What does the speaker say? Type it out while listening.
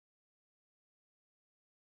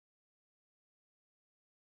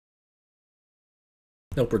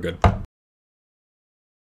Nope, we're good.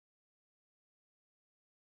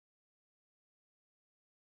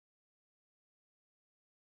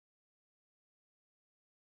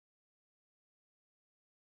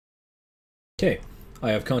 Okay,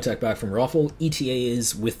 I have contact back from RHoD. ETA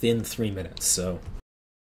is within 3 minutes, so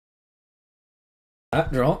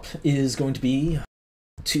that drop is going to be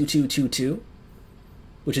 2-2-2-2,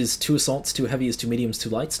 which is 2 assaults, 2 heavies, 2 mediums, 2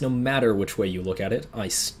 lights. No matter which way you look at it, I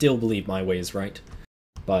still believe my way is right,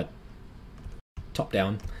 but top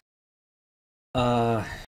down. And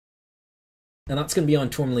that's going to be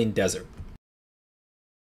on Tourmaline Desert.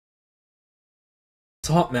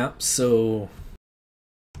 It's a hot map, so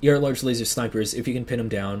ER large laser snipers, if you can pin them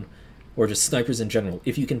down, or just snipers in general,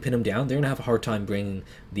 if you can pin them down, they're going to have a hard time bringing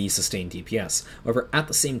the sustained DPS. However, at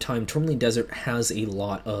the same time, Tourmaline Desert has a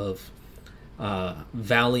lot of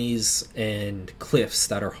valleys and cliffs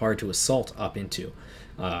that are hard to assault up into.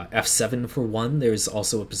 F7 for one, there's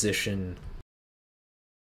also a position...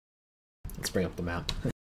 Let's bring up the map.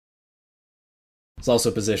 There's also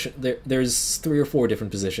a position... There's 3 or 4 different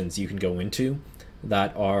positions you can go into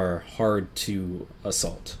that are hard to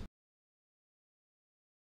assault.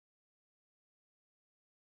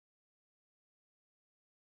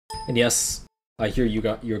 And yes, I hear you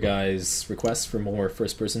got your guys' requests for more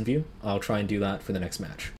first-person view. I'll try and do that for the next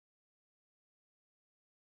match.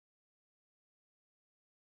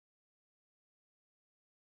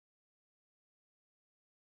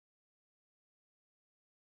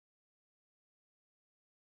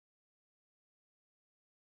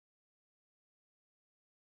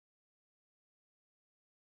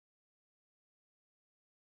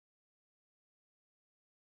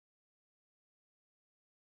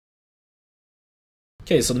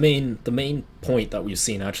 Okay, so the main point that we've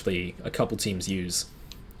seen actually a couple teams use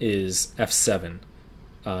is F7.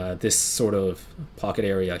 This sort of pocket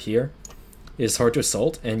area here is hard to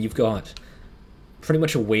assault, and you've got pretty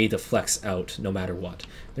much a way to flex out no matter what.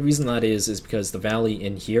 The reason that is because the valley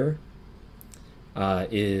in here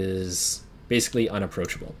is basically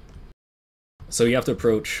unapproachable. So you have to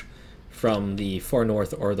approach from the far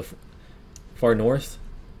north or the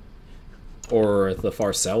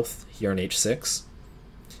far south here in H6.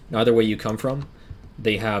 Either way you come from,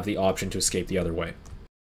 they have the option to escape the other way.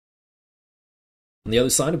 On the other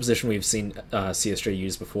side, a position we've seen CSJ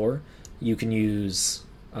use before, you can use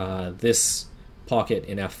this pocket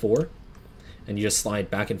in F4, and you just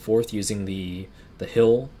slide back and forth using the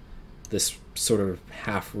hill, this sort of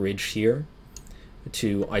half ridge here,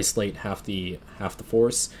 to isolate half the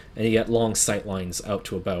force, and you get long sight lines out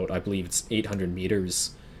to about, I believe it's 800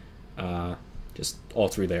 meters, just all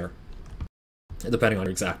through there, depending on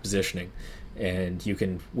your exact positioning, and you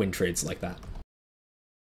can win trades like that.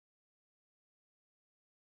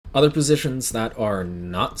 Other positions that are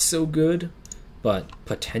not so good, but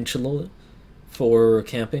potential for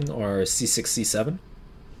camping, are C6, C7,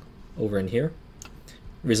 over in here.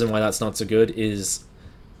 The reason why that's not so good is,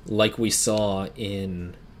 like we saw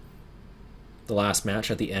in the last match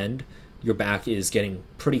at the end, your back is getting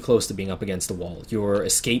pretty close to being up against the wall. Your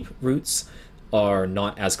escape routes are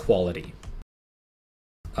not as quality.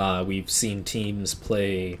 We've seen teams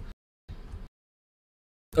play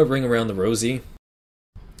a ring around the rosy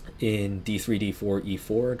in D3, D4,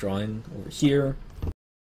 E4, drawing over here.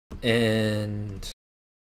 And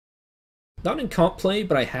not in comp play,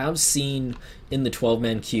 but I have seen in the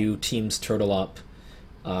 12-man queue teams turtle up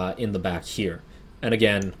in the back here. And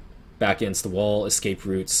again, back against the wall, escape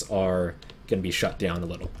routes are going to be shut down a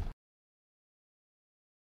little.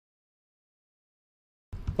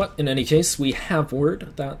 But in any case, we have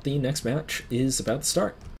word that the next match is about to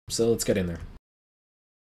start, so let's get in there.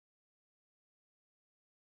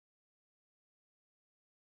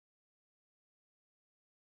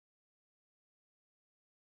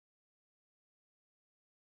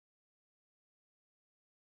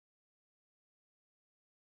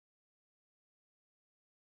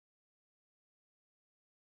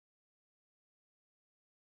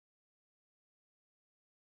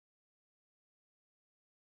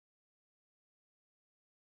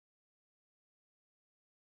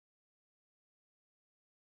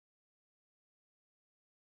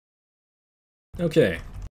 Okay.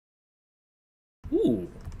 Ooh.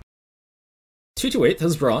 228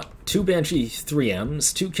 has brought 2 Banshee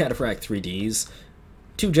 3Ms, 2 Cataphract 3Ds,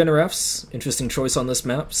 2 Generefs, interesting choice on this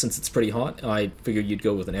map since it's pretty hot. I figured you'd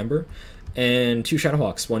go with an Ember, and 2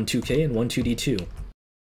 Shadowhawks, 1 2K and 1 2D2.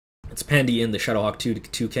 It's Pandy in the Shadowhawk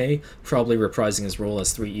 2K, probably reprising his role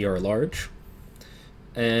as 3 ER large.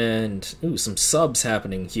 And, ooh, some subs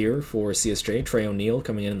happening here for CSJ. Trey O'Neill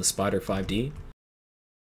coming in the Spider 5D.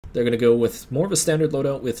 They're going to go with more of a standard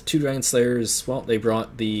loadout with 2 Dragon Slayers. Well, they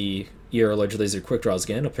brought the ER Ledger Laser Quick Draws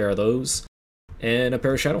again, a pair of those, and a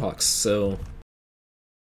pair of Shadowhawks. So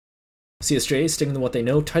CSJ sticking to what they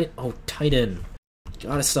know. Titan.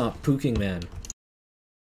 Gotta stop pooking, man.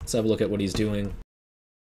 Let's have a look at what he's doing.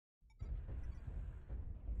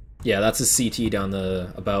 Yeah, that's his CT down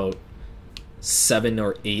the about 7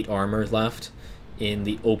 or 8 armor left in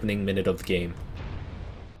the opening minute of the game.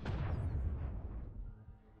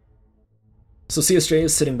 So CSJ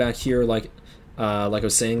is sitting back here like I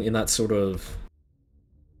was saying, in that sort of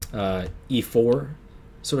E4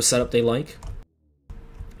 sort of setup they like.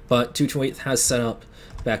 But 228 has set up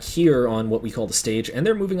back here on what we call the stage, and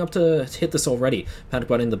they're moving up to hit this already. Panic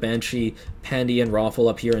Button, the Banshee, Pandy, and Raffle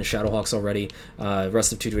up here, and Shadowhawks already.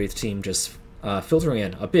 Rest of 228's team just filtering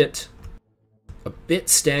in a bit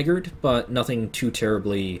staggered, but nothing too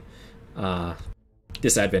terribly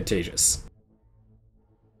disadvantageous.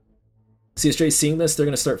 CSJ seeing this, they're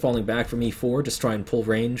going to start falling back from E4, just try and pull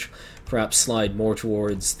range, perhaps slide more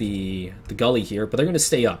towards the gully here, but they're going to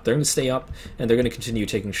stay up. They're going to stay up, and they're going to continue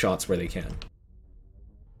taking shots where they can.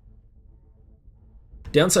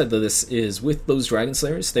 Downside to this is, with those Dragon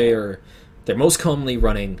Slayers, they're most commonly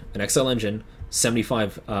running an XL engine,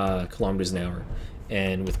 75 kilometers an hour,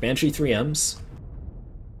 and with Banshee 3Ms,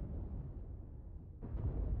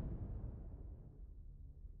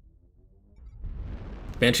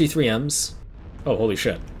 oh holy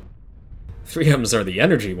shit, 3Ms are the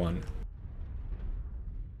energy one.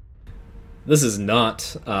 This is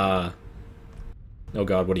not, oh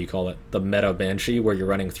god, what do you call it? The meta Banshee, where you're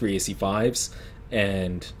running 3 AC5s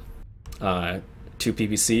and 2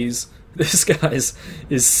 PPCs. This guy's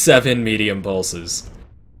is 7 medium pulses.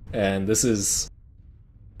 And this is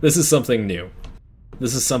something new.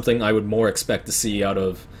 This is something I would more expect to see out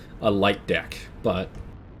of a light deck, but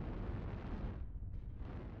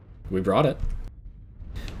we brought it.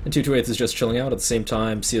 And 228 is just chilling out. At the same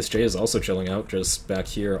time, CSJ is also chilling out, just back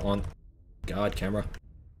here on... God, camera.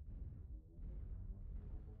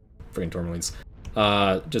 Friggin' Tourmalines.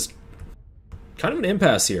 Just kind of an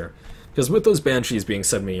impasse here. Because with those Banshees being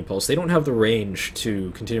 7 medium pulse, they don't have the range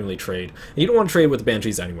to continually trade. And you don't want to trade with the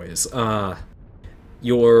Banshees anyways.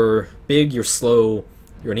 You're big, you're slow,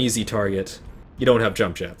 you're an easy target, you don't have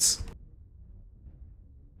jump jets.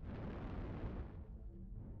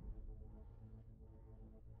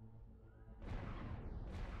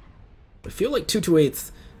 I feel like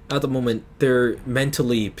 228 at the moment, they're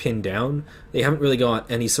mentally pinned down. They haven't really got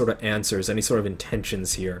any sort of answers, any sort of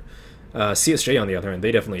intentions here. CSJ, on the other hand,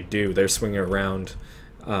 they definitely do. They're swinging around,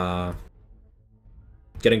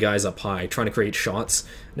 getting guys up high, trying to create shots.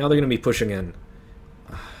 Now they're going to be pushing in.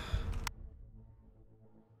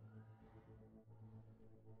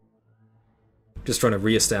 Just trying to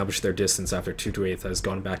reestablish their distance after 228 has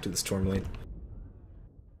gone back to this Tourmaline.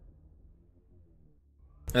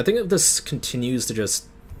 I think if this continues to just,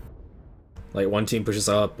 like, one team pushes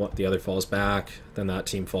up, the other falls back, then that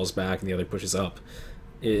team falls back, and the other pushes up,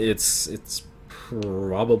 it's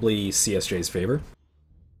probably CSJ's favor.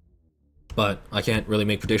 But I can't really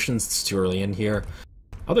make predictions, it's too early in here.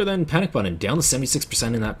 Other than Panic Button, down to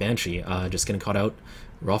 76% in that Banshee, just getting caught out.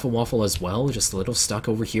 Raffle Waffle as well, just a little stuck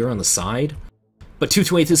over here on the side. But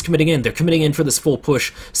 228 is committing in, they're committing in for this full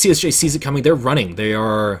push. CSJ sees it coming, they're running, they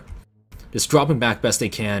are just dropping back best they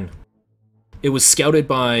can. It was scouted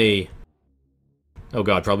by... oh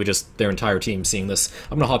god, probably just their entire team seeing this.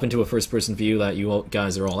 I'm gonna hop into a first-person view that you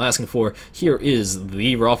guys are all asking for. Here is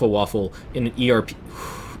the Raffle Waffle in an ERPPC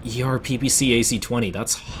AC20.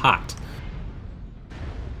 That's hot.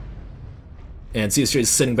 And CSJ is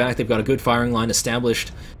sitting back. They've got a good firing line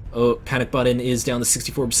established. Oh, Panic Button is down to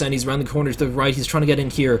 64%. He's around the corner to the right. He's trying to get in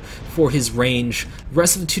here for his range. The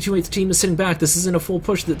rest of the 228th team is sitting back. This isn't a full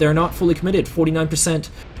push. They're not fully committed. 49%.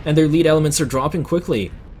 And their lead elements are dropping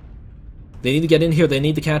quickly. They need to get in here. They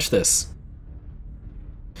need to catch this.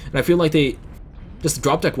 And I feel like they... just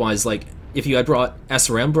drop deck-wise, like, if you had brought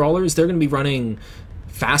SRM Brawlers, they're going to be running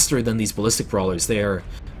faster than these Ballistic Brawlers.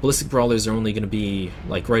 Ballistic Brawlers are only going to be,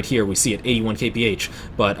 like right here, we see it, 81 kph,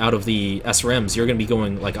 but out of the SRMs, you're going to be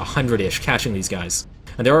going like 100-ish, catching these guys.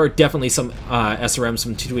 And there are definitely some SRMs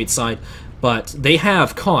from 228's side, but they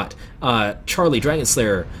have caught Charlie, Dragon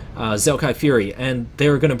Slayer, Zelkai Fury, and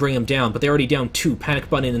they're going to bring him down, but they're already down 2. Panic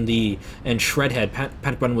Button and Shredhead.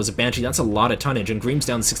 Panic Button was a Banshee, that's a lot of tonnage, and Greem's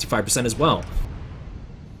down to 65% as well.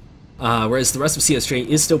 Whereas the rest of CSJ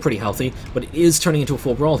is still pretty healthy, but it is turning into a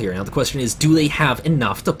full brawl here. Now the question is, do they have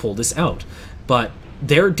enough to pull this out? But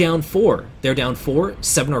they're down 4. They're down 4.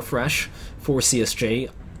 7 are fresh for CSJ.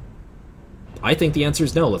 I think the answer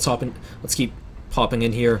is no. Let's hop in. Let's keep popping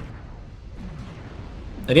in here.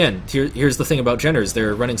 Again, here's the thing about Jenners.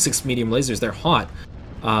 They're running 6 medium lasers. They're hot.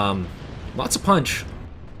 Lots of punch.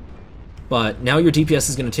 But now your DPS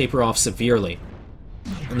is going to taper off severely.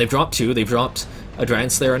 And they've dropped 2. They've dropped a Dragon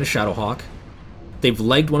Slayer and a Shadowhawk. They've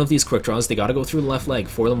legged one of these quick draws. They got to go through the left leg.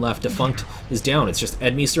 4 of them left. Defunct is down. It's just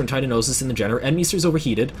Edmeister and Titanosis in the Jenner. Edmeister's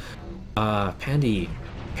overheated. Pandy's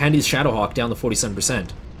Shadowhawk down to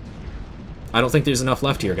 47%. I don't think there's enough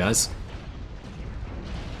left here, guys.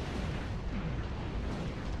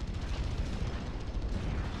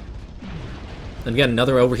 And again,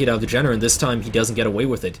 another overheat out of the Jenner, and this time he doesn't get away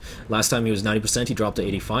with it. Last time he was 90%, he dropped to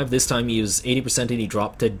 85. This time he was 80% and he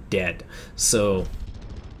dropped to dead. So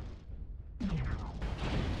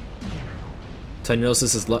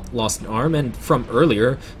Titanosis has lost an arm, and from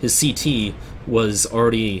earlier, his CT was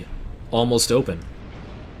already almost open.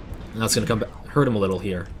 And that's going to hurt him a little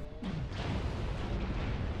here.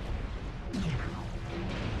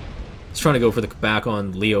 He's trying to go for the back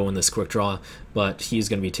on Leo in this quick draw, but he's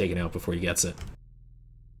going to be taken out before he gets it.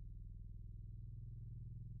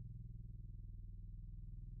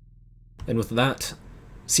 And with that,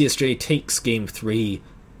 CSJ takes Game 3,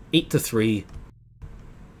 8-3,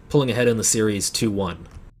 pulling ahead in the series 2-1.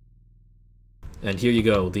 And here you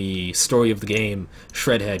go, the story of the game: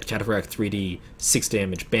 Shredhead, Cataphract 3D, 6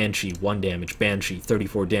 damage, Banshee, 1 damage, Banshee,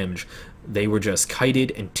 34 damage. They were just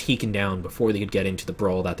kited and taken down before they could get into the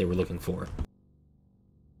brawl that they were looking for.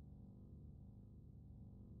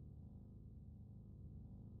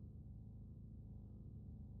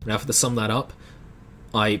 Now, to sum that up,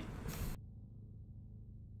 I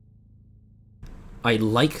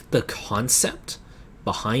like the concept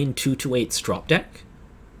behind 228's drop deck.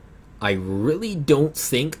 I really don't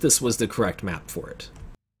think this was the correct map for it.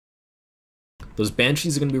 Those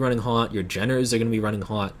Banshees are going to be running hot, your Jenners are going to be running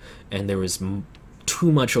hot, and there is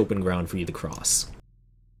too much open ground for you to cross.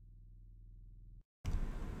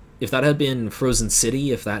 If that had been Frozen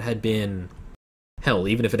City, if that had been... hell,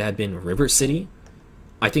 even if it had been River City,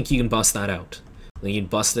 I think you can bust that out. You can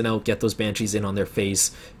bust it out, get those Banshees in on their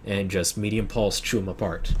face, and just medium pulse chew them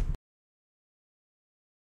apart.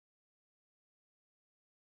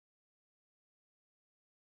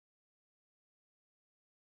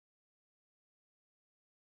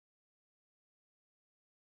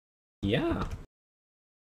 Yeah.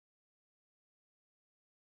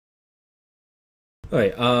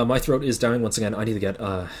 Alright, my throat is dying once again. I need to get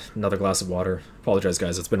another glass of water. Apologize,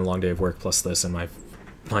 guys. It's been a long day of work, plus this, and my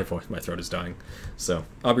throat is dying. So,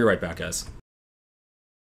 I'll be right back, guys.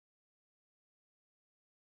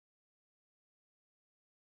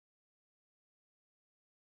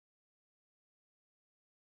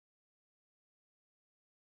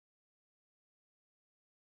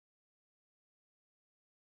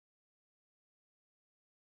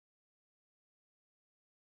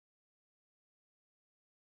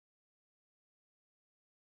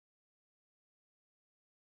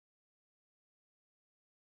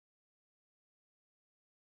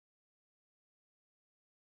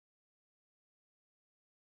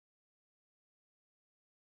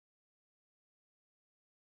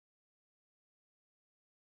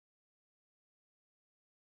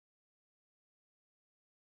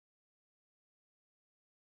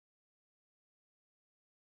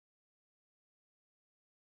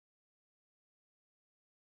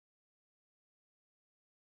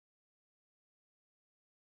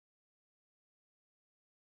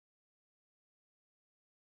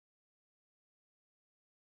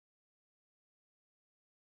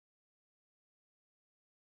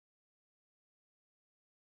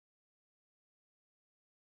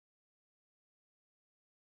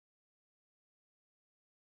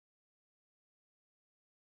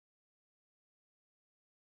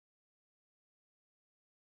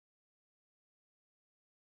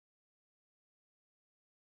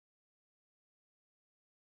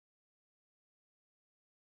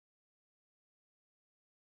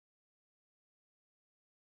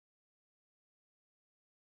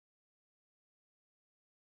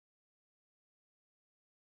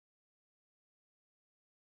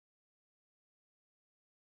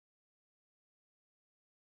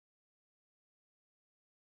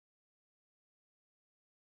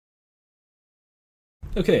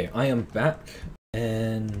 Okay, I am back,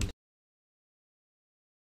 and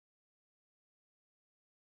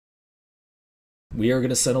we are going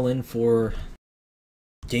to settle in for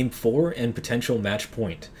Game 4 and potential match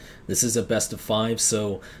point. This is a best of 5,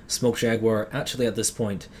 so Smoke Jaguar, actually at this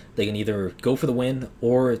point, they can either go for the win,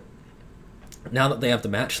 or now that they have the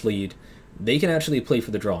match lead, they can actually play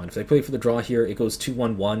for the draw. And if they play for the draw here, it goes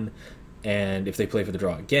 2-1-1. and if they play for the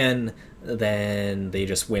draw again, then they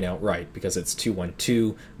just win outright because it's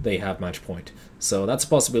 2-1-2, they have match point. So that's a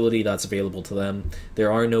possibility that's available to them.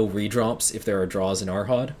 There are no redrops if there are draws in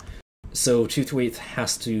RHoD, so 228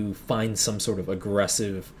 has to find some sort of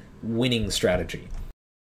aggressive winning strategy.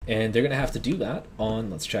 And they're going to have to do that on,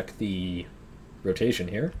 let's check the rotation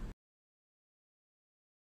here.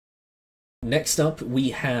 Next up, we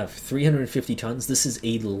have 350 tons. This is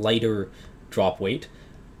a lighter drop weight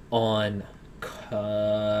on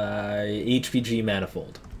HPG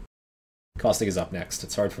Manifold. Caustic is up next.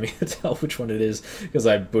 It's hard for me to tell which one it is because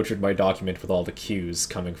I butchered my document with all the cues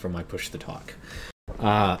coming from my push the talk.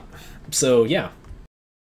 So yeah,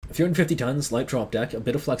 350 tons, light drop deck, a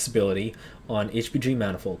bit of flexibility on HPG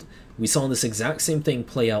Manifold. We saw this exact same thing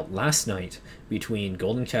play out last night between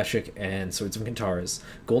Golden Keshik and Swords of Kentaurus.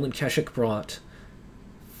 Golden Keshik brought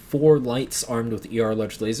 4 lights armed with ER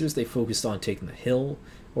large lasers. They focused on taking the hill,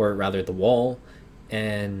 or rather the wall,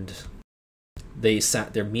 and they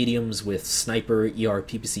sat their mediums with sniper, ER,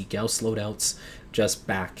 PPC, Gauss loadouts just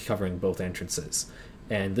back covering both entrances.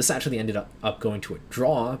 And this actually ended up going to a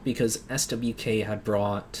draw because SWK had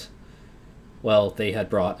brought, well, they had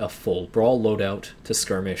brought a full Brawl loadout to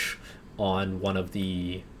skirmish on one of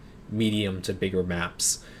the medium to bigger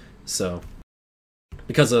maps. So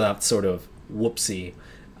because of that sort of whoopsie,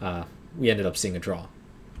 we ended up seeing a draw.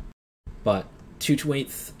 But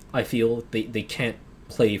 228, I feel they can't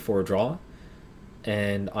play for a draw,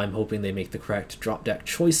 and I'm hoping they make the correct drop deck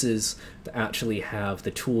choices to actually have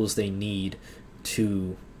the tools they need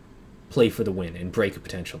to play for the win and break a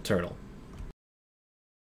potential turtle.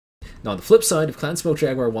 Now on the flip side, if Clan Smoke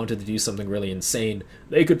Jaguar wanted to do something really insane,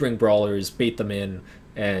 they could bring brawlers, bait them in,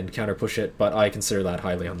 and counter push it, but I consider that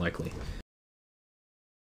highly unlikely.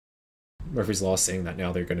 Murphy's Law saying that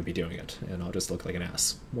now they're going to be doing it, and I'll just look like an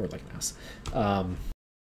ass. More like an ass.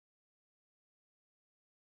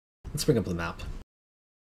 Let's bring up the map.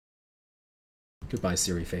 Goodbye,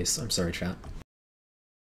 Siri face. I'm sorry, chat.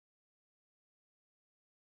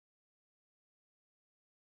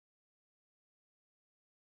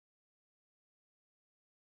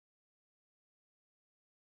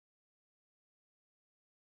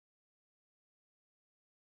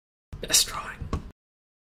 Best drawing.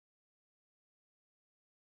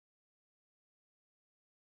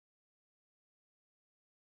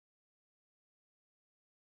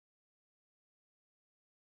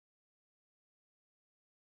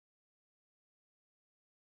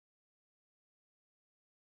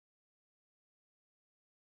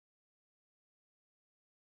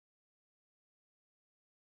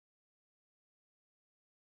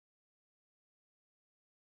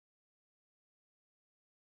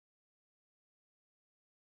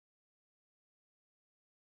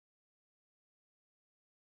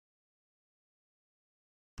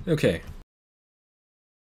 Okay.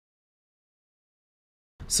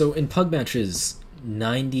 So in pug matches,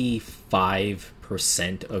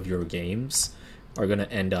 95% of your games are going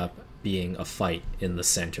to end up being a fight in the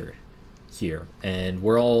center here. And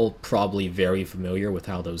we're all probably very familiar with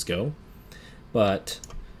how those go. But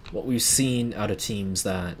what we've seen out of teams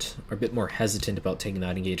that are a bit more hesitant about taking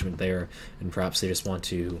that engagement there, and perhaps they just want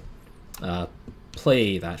to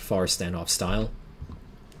play that far standoff style,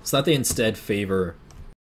 so that they instead favor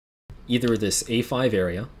either this A5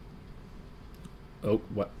 area. Oh,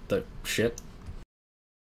 what the shit?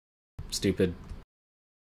 Stupid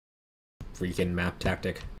freaking map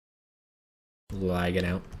tactic. Lagging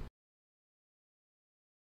out.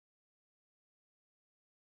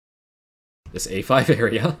 This A5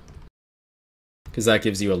 area, because that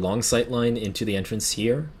gives you a long sight line into the entrance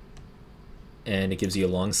here, and it gives you a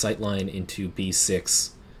long sight line into B6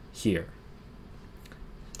 here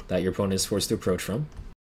that your opponent is forced to approach from.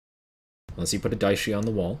 Unless you put a Daishi on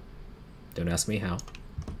the wall. Don't ask me how,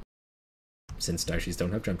 since Daishis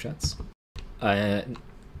don't have jump jets.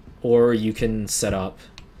 Or you can set up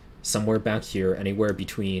somewhere back here, anywhere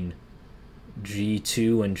between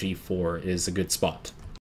G2 and G4 is a good spot.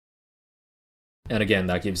 And again,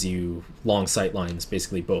 that gives you long sight lines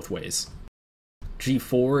basically both ways.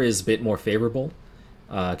 G4 is a bit more favorable,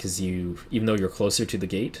 because even though you're closer to the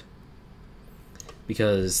gate,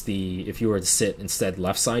 because if you were to sit instead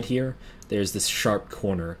left side here, there's this sharp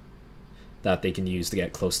corner that they can use to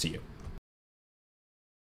get close to you.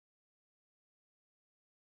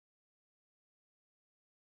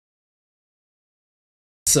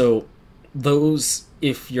 So those,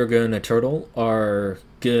 if you're gonna turtle, are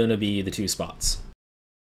gonna be the two spots.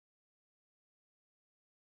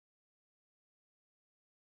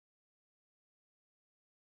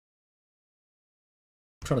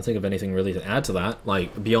 I'm trying to think of anything really to add to that,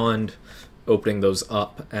 like beyond opening those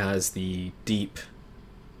up as the deep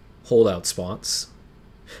holdout spots.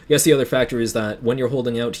 I guess the other factor is that when you're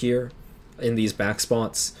holding out here in these back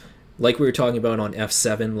spots, like we were talking about on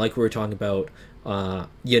F7, like we were talking about,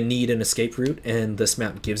 you need an escape route, and this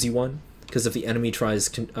map gives you one, because if the enemy tries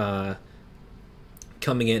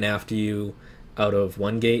coming in after you out of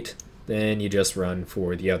one gate, then you just run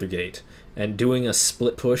for the other gate. And doing a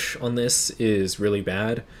split push on this is really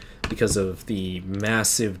bad because of the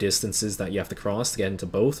massive distances that you have to cross to get into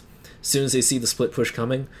both. As soon as they see the split push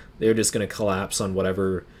coming, they're just going to collapse on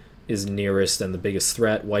whatever is nearest and the biggest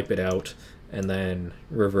threat, wipe it out, and then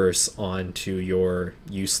reverse on to your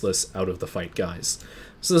useless out-of-the-fight guys.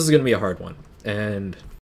 So this is going to be a hard one. And,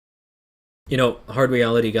 you know, hard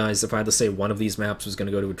reality, guys, if I had to say one of these maps was going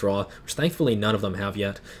to go to a draw, which thankfully none of them have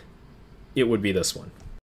yet, it would be this one.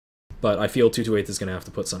 But I feel 228 is going to have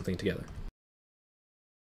to put something together.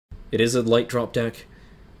 It is a light drop deck.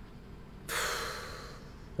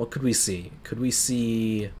 What could we see? Could we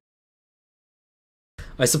see...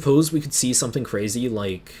 I suppose we could see something crazy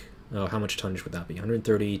like... Oh, how much tonnage would that be?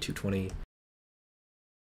 130, 220...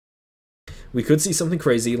 We could see something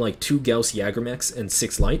crazy like 2 Gauss Jagermechs and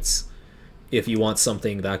 6 lights. If you want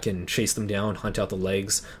something that can chase them down, hunt out the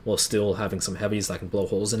legs, while still having some heavies that can blow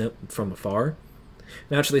holes in it from afar.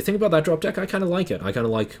 And actually, think about that drop deck, I kind of like it. I kind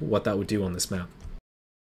of like what that would do on this map.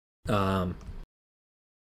 Problem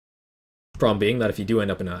being that if you do end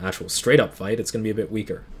up in an actual straight-up fight, it's going to be a bit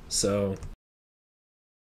weaker. So,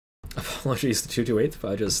 apologies to 228 if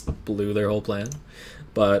I just blew their whole plan.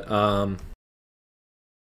 But,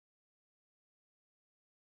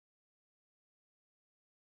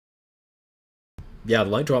 yeah, the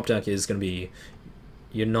light drop deck is going to be...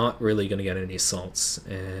 You're not really going to get any assaults.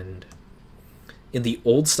 And in the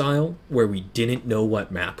old style, where we didn't know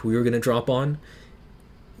what map we were going to drop on,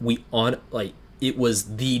 it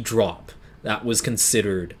was the drop that was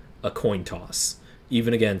considered a coin toss,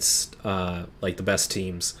 even against like the best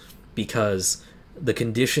teams, because the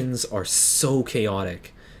conditions are so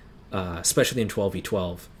chaotic, especially in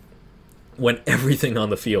 12v12, when everything on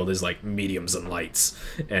the field is like mediums and lights,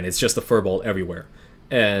 and it's just a furball everywhere.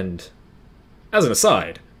 And as an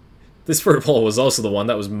aside, this furball was also the one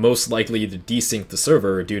that was most likely to desync the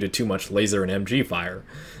server due to too much laser and MG fire.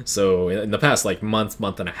 So in the past like month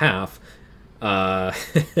and a half,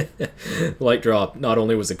 light drop not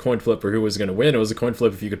only was a coin flip for who was going to win, it was a coin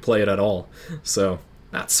flip if you could play it at all. So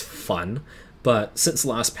that's fun. But since the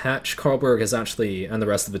last patch, Carlberg has actually, and the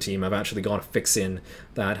rest of the team, have actually gone a fix in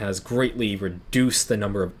that has greatly reduced the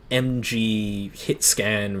number of MG hit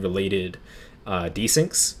scan related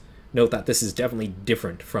desyncs. Note that this is definitely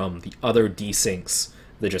different from the other desyncs,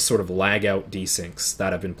 the just sort of lag out desyncs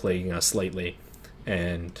that have been plaguing us lately,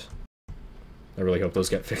 and I really hope those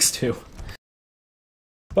get fixed too.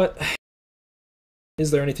 But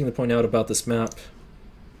is there anything to point out about this map?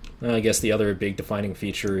 I guess the other big defining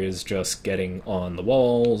feature is just getting on the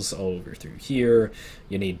walls, over through here.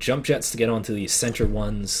 You need jump jets to get onto these center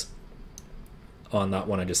ones. On that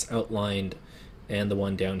one I just outlined, and the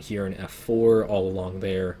one down here in F4, all along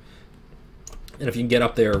there. And if you can get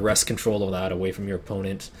up there, wrest control of that away from your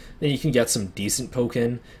opponent, then you can get some decent poke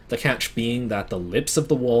in. The catch being that the lips of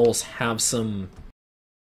the walls have some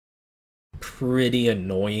pretty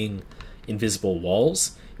annoying invisible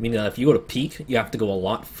walls. Meaning that if you go to peek, you have to go a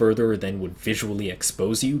lot further than would visually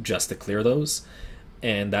expose you just to clear those.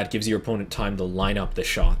 And that gives your opponent time to line up the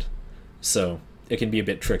shot. So it can be a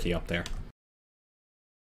bit tricky up there.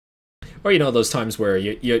 Or, you know, those times where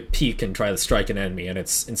you peek and try to strike an enemy, and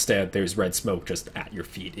it's instead there's red smoke just at your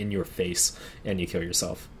feet, in your face, and you kill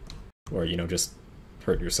yourself. Or, you know, just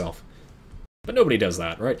hurt yourself. But nobody does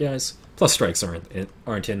that, right, guys? Plus strikes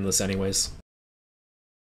aren't in this anyways.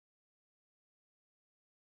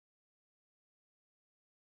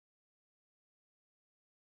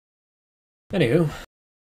 Anywho.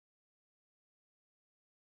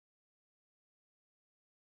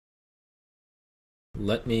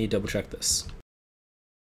 Let me double check this.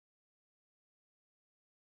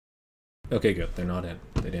 Okay, good. They're not in.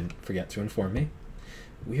 They didn't forget to inform me.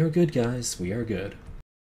 We are good, guys. We are good.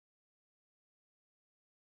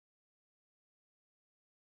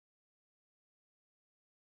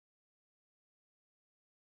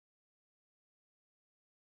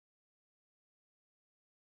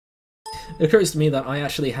 It occurs to me that I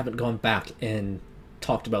actually haven't gone back and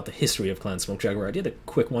talked about the history of Clan Smoke Jaguar. I did a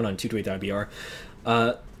quick one on 228 IBR.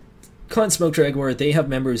 Clan Smoke Jaguar, they have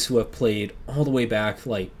members who have played all the way back,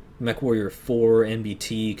 like MechWarrior 4,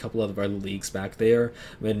 NBT, a couple other leagues back there,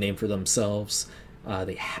 made a name for themselves.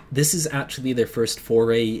 This is actually their first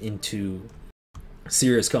foray into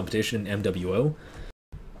serious competition in MWO.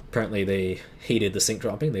 Apparently they hated the sync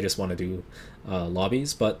dropping, they just want to do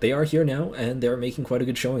lobbies, but they are here now, and they're making quite a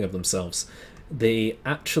good showing of themselves. They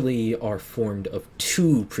actually are formed of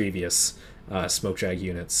 2 previous Smokejag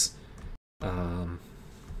units. I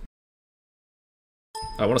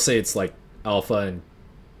want to say it's like Alpha and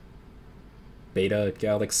Beta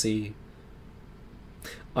Galaxy.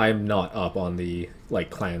 I'm not up on the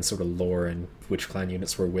clan sort of lore and which clan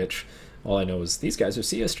units were which. All I know is these guys are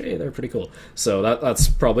CSJ, they're pretty cool. So that's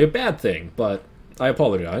probably a bad thing, but I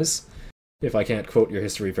apologize if I can't quote your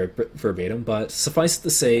history verbatim, but suffice it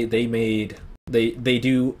to say, they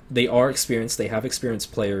are experienced, they have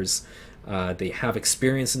experienced players, they have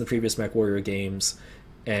experience in the previous MechWarrior games,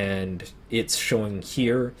 and it's showing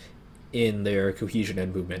here in their cohesion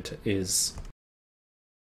and movement is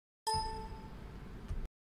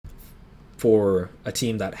for a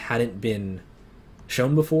team that hadn't been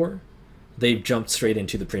shown before. They've jumped straight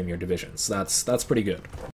into the Premier Divisions. That's pretty good.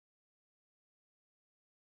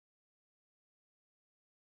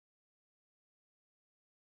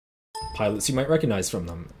 Pilots you might recognize from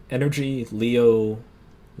them: Energy, Leo,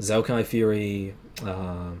 Zaukai Fury,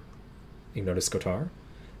 Ignotus Kotar?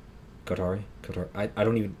 Kotari? I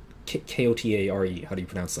don't even... Kotare, how do you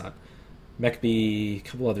pronounce that? Mechby, a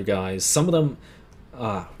couple other guys. Some of them...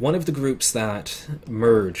 one of the groups that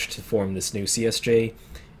merged to form this new CSJ,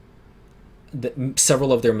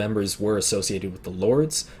 several of their members were associated with the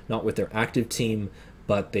Lords, not with their active team,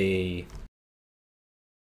 but they...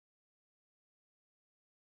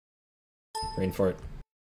 Rain for it.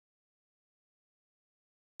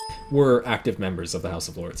 Were active members of the House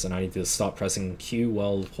of Lords, and I need to stop pressing Q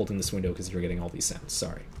while holding this window because you're getting all these sounds.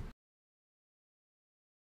 Sorry.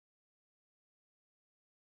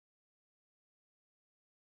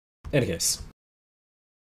 Any case.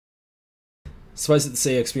 Suffice it to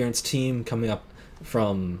say, experienced team coming up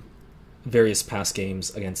from various past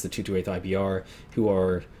games against the 228th IBR, who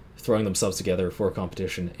are throwing themselves together for a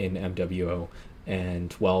competition in MWO,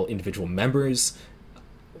 and while individual members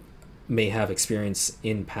may have experience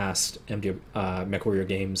in past MechWarrior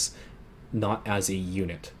games, not as a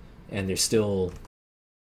unit, and they're still...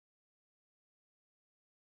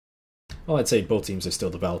 Well, I'd say both teams are still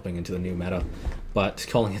developing into the new meta, but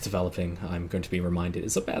calling it developing, I'm going to be reminded,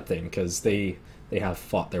 is a bad thing, because they have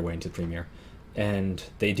fought their way into Premier, and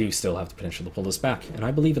they do still have the potential to pull this back, and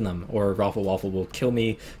I believe in them, or Raffle Waffle will kill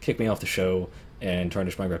me, kick me off the show, and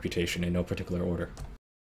tarnish my reputation in no particular order.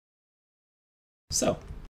 So,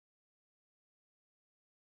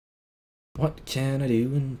 what can I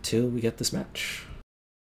do until we get this match?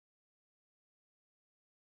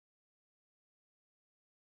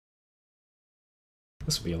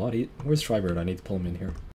 This will be a lot easier. Where's Tribird? I need to pull him in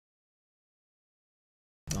here.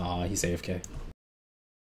 Aw, he's AFK.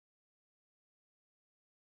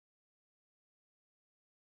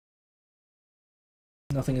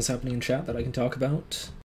 Nothing is happening in chat that I can talk about.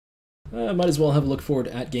 Might as well have a look forward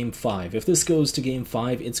at Game 5. If this goes to Game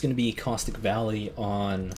 5, it's going to be Caustic Valley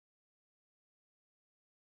on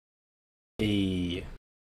a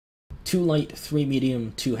 2 light, 3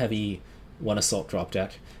 medium, 2 heavy, 1 assault drop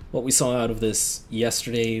deck. What we saw out of this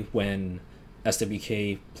yesterday when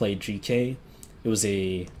SWK played GK, it was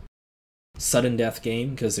a sudden death game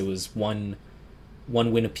because it was one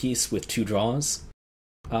win apiece with 2 draws.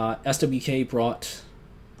 SWK brought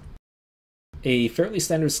a fairly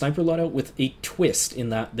standard sniper loadout with a twist in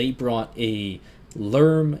that they brought a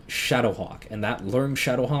Lerm Shadowhawk, and that Lerm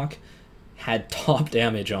Shadowhawk had top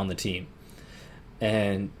damage on the team.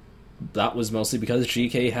 And that was mostly because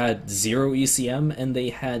GK had 0 ECM and they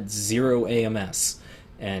had 0 AMS.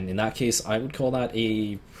 And in that case, I would call that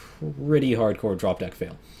a pretty hardcore drop deck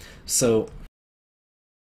fail. So,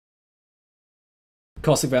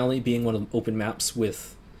 Caustic Valley being one of the open maps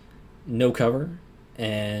with no cover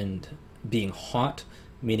and being hot,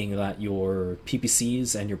 meaning that your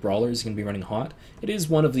PPCs and your brawlers are going to be running hot, it is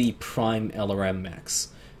one of the prime LRM mechs.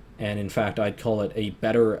 And in fact, I'd call it a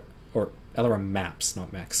better, or LRM maps,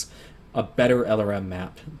 not mechs, a better LRM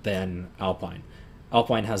map than Alpine.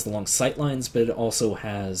 Alpine has the long sightlines, but it also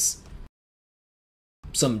has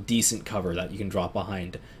some decent cover that you can drop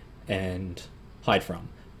behind and hide from.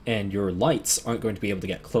 And your lights aren't going to be able to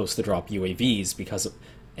get close to drop UAVs because of,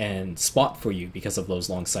 and spot for you because of those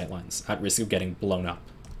long sightlines, at risk of getting blown up.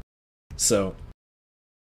 So,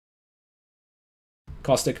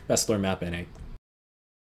 Caustic, best lure map NA.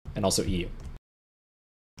 And also EU.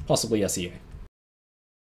 Possibly SEA.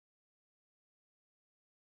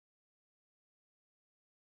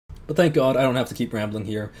 But thank God I don't have to keep rambling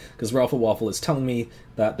here, because Raffle Waffle is telling me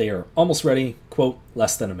that they are almost ready, quote,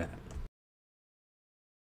 less than a minute.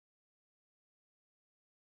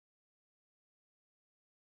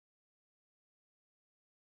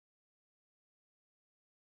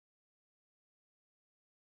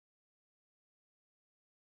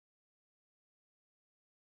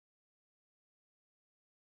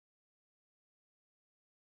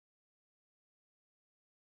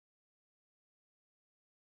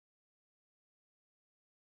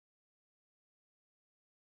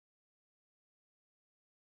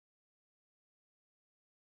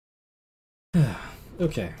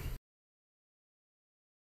 Okay.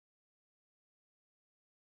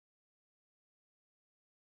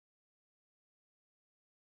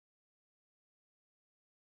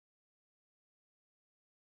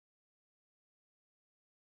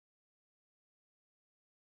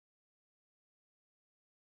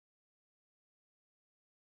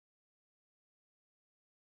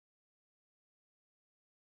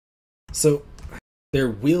 So, there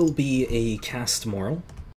will be a cast tomorrow.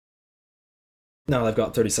 Now I've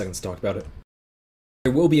got 30 seconds to talk about it.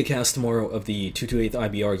 There will be a cast tomorrow of the 228th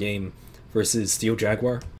IBR game versus Steel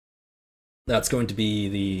Jaguar. That's going to be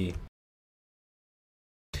the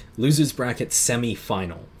losers bracket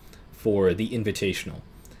semi-final for the Invitational.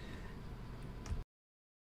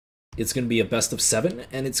 It's going to be a best of 7,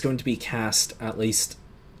 and it's going to be cast, at least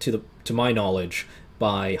to my knowledge,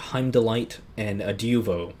 by Heimdallite and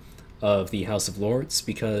Aduvo of the House of Lords,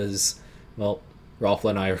 because, well, Raffle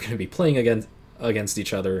and I are going to be playing against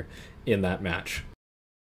each other in that match.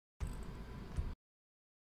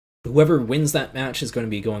 Whoever wins that match is going to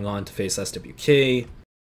be going on to face SWK.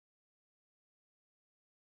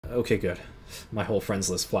 Okay, good. My whole friends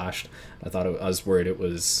list flashed. I was worried it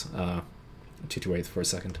was 228th for a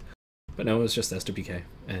second. But no, it was just SWK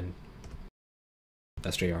and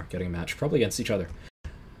SJR getting a match, probably against each other.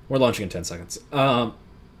 We're launching in 10 seconds.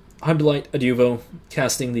 Heimdallite Aduvo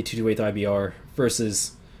casting the 228th IBR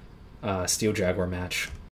versus Steel Jaguar match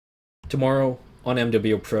tomorrow on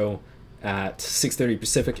MWO Pro at 6:30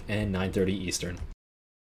 Pacific and 9:30 Eastern.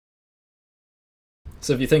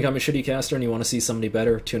 So if you think I'm a shitty caster and you want to see somebody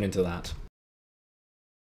better, tune into that.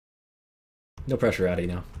 No pressure, Addy,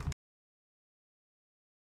 now.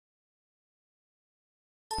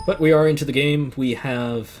 But we are into the game. We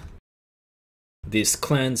have this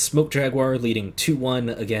clan Smoke Jaguar leading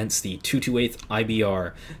 2-1 against the 228th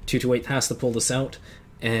IBR. 228th has to pull this out,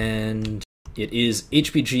 and it is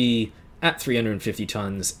HPG at 350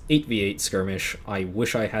 tons, 8v8 skirmish. I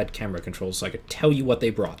wish I had camera controls so I could tell you what they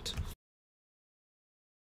brought.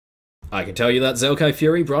 I can tell you that Zelkai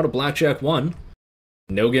Fury brought a Blackjack 1.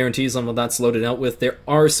 No guarantees on what that's loaded out with. There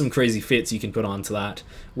are some crazy fits you can put onto that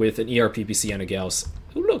with an ERPPC and a Gauss.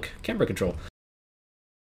 Oh look, camera control.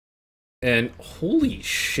 And holy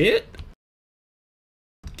shit,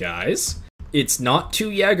 guys, it's not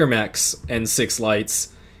 2 Jagermechs and 6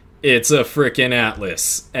 lights, it's a frickin'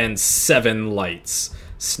 Atlas and 7 lights.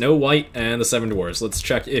 Snow White and the 7 Dwarfs. Let's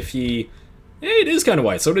check if he... Hey, it is kind of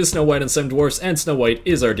white, so it is Snow White and 7 Dwarfs, and Snow White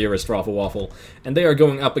is our dearest Raffle Waffle. And they are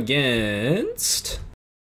going up against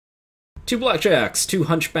 2 Blackjacks, 2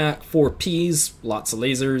 Hunchback, 4 Ps, lots of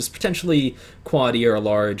lasers, potentially Quad E or a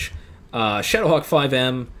large, Shadowhawk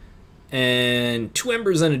 5M, and 2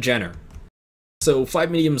 Embers and a Jenner. So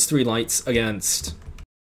 5 mediums, 3 lights against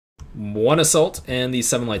 1 Assault and these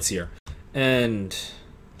 7 lights here. And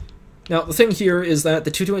now the thing here is that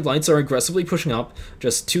the 228 lights are aggressively pushing up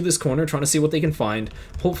just to this corner, trying to see what they can find.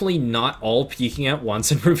 Hopefully not all peeking at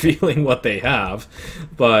once and revealing what they have.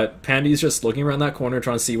 But Pandy's just looking around that corner,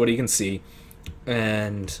 trying to see what he can see.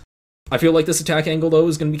 And I feel like this attack angle, though,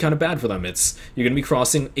 is going to be kind of bad for them. You're going to be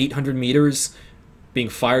crossing 800 meters, being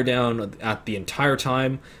fired down at the entire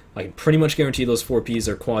time. I can pretty much guarantee those 4 Ps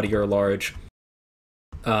are quad or large.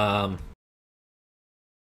 On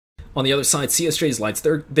the other side, CSJ's lights,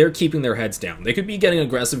 they're keeping their heads down. They could be getting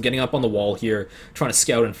aggressive, getting up on the wall here, trying to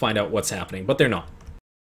scout and find out what's happening, but they're not.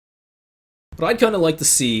 What I'd kind of like to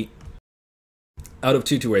see out of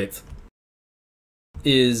 228th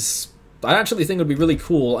is, I actually think it would be really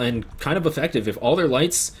cool and kind of effective if all their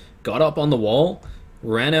lights got up on the wall,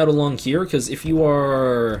 ran out along here, because if you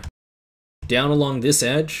are down along this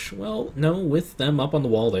edge, well, no, with them up on the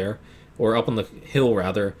wall there, or up on the hill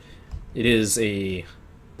rather, they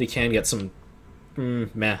can get some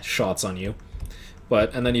shots on you.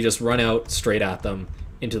 And then you just run out straight at them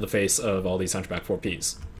into the face of all these Hunchback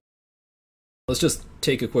 4Ps. Let's just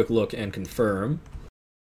take a quick look and confirm.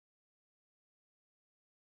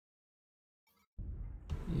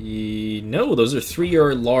 No, those are 3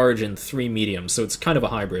 are large and 3 medium, so it's kind of a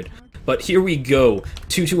hybrid. But here we go.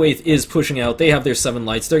 228th is pushing out. They have their 7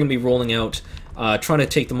 lights. They're going to be rolling out, trying to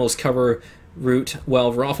take the most cover route,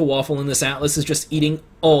 while Raffle Waffle in this Atlas is just eating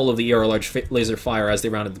all of the ER large laser fire as they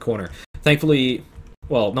rounded the corner. Thankfully,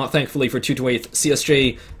 well, not thankfully for 228th,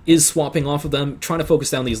 CSJ is swapping off of them, trying to focus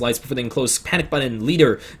down these lights before they can close. Panic button,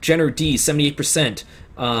 leader, Jenner D, 78%.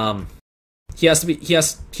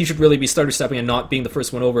 He should really be starter stepping and not being the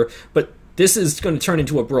first one over, but this is going to turn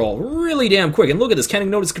into a brawl really damn quick. And look at this, can't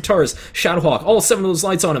notice Katara's Shadowhawk, all 7 of those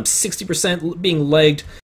lights on him, 60% being legged.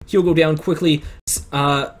 He'll go down quickly.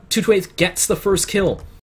 228th gets the first kill.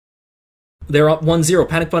 They're up 1-0.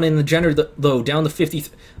 Panic button in the Jenner, though, down to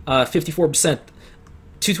 54%.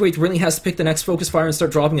 228 really has to pick the next focus fire and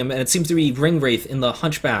start dropping him, and it seems to be Ring Wraith in the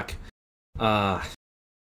Hunchback. Panic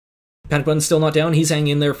button's still not down. He's hanging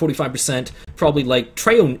in there, 45%. Probably like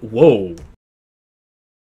Treo. Whoa.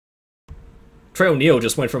 Treo Neo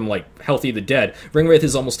just went from like healthy to dead. Ring Wraith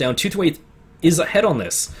is almost down. 228 is ahead on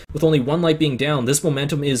this. With only one light being down, this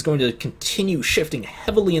momentum is going to continue shifting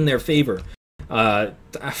heavily in their favor.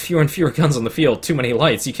 Fewer and fewer guns on the field, too many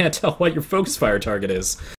lights. You can't tell what your focus fire target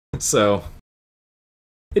is. So,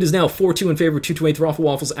 it is now 4-2 in favor of 228. Raffle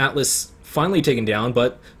Waffles Atlas finally taken down,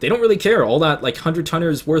 but they don't really care. All that, like, 100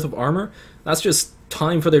 tonners worth of armor, that's just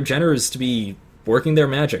time for their Jenners to be working their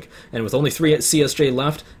magic. And with only 3 CSJ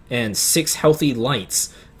left and 6 healthy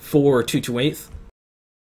lights for 228,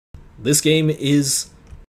 this game is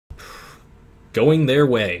going their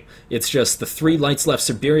way. It's just the 3 lights left,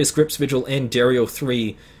 Siberius, Grips Vigil, and Dario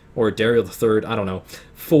 3, or Dario the 3rd, I don't know,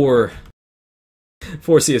 for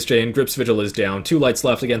CSJ, and Grips Vigil is down. 2 lights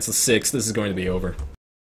left against the 6. This is going to be over.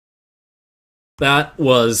 That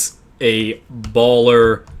was a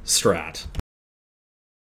baller strat.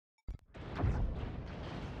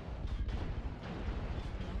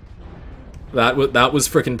 That was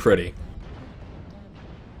frickin' pretty.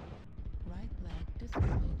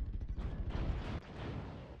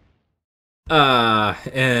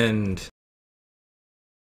 And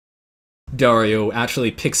Dario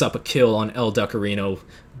actually picks up a kill on El Ducarino,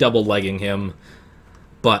 double-legging him,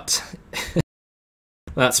 but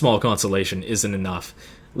that small consolation isn't enough.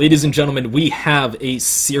 Ladies and gentlemen, we have a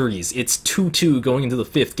series. It's 2-2 going into the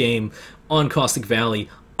 5th game on Caustic Valley.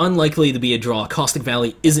 Unlikely to be a draw. Caustic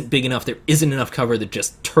Valley isn't big enough. There isn't enough cover to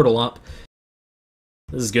just turtle up.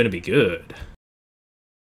 This is going to be good.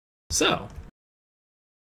 So,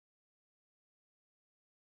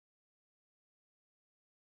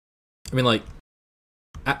 I mean, like,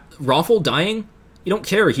 Raffle dying? You don't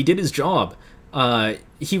care. He did his job.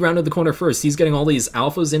 He rounded the corner first. He's getting all these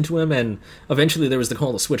alphas into him, and eventually there was the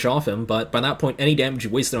call to switch off him, but by that point, any damage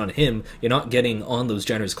you wasted on him, you're not getting on those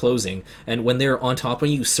Jenners closing, and when they're on top of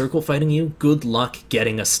you, circle fighting you, good luck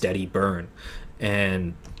getting a steady burn.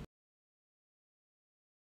 And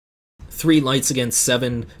 3 lights against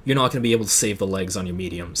 7, you're not going to be able to save the legs on your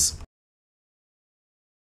mediums.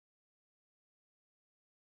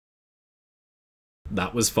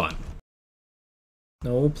 That was fun.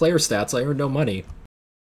 No player stats, I earned no money.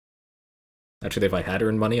 Actually, if I had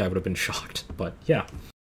earned money, I would have been shocked, but yeah.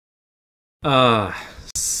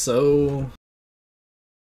 So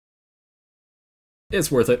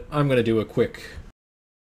it's worth it. I'm gonna do a quick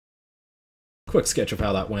sketch of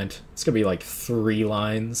how that went. It's gonna be like 3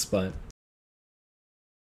 lines, but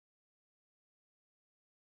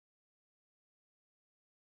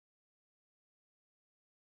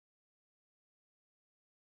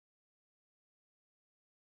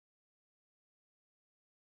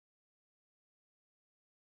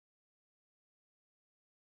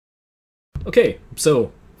okay,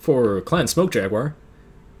 so for Clan Smoke Jaguar,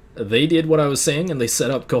 they did what I was saying, and they set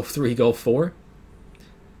up Gulf 3, Gulf 4.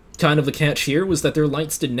 Kind of the catch here was that their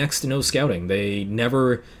lights did next to no scouting. They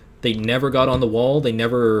never got on the wall. They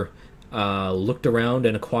never looked around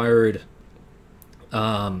and acquired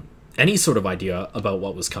any sort of idea about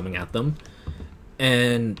what was coming at them.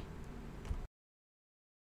 And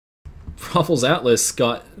Ruffles Atlas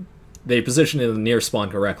they positioned it in the near spawn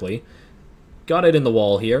correctly, got it in the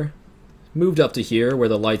wall here, moved up to here where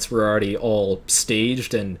the lights were already all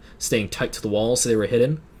staged and staying tight to the wall, so they were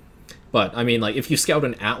hidden. But, I mean, like, if you scout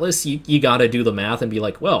an Atlas, you gotta do the math and be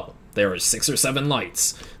like, well, there are 6 or 7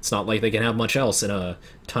 lights. It's not like they can have much else in a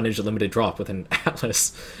tonnage limited drop with an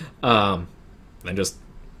Atlas. And just,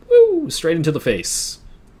 woo, straight into the face.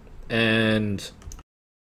 And,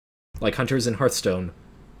 like hunters in Hearthstone,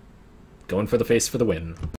 going for the face for the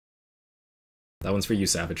win. That one's for you,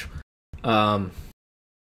 Savage. And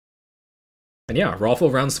yeah,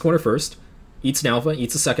 Raffle rounds the corner first, eats an alpha,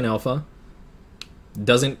 eats a second alpha,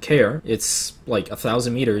 doesn't care. It's like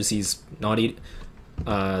 1,000 meters. He's not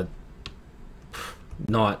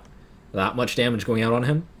not that much damage going out on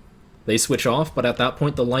him. They switch off, but at that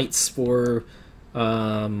point the lights for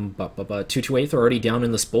 228 are already down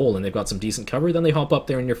in this bowl, and they've got some decent cover. Then they hop up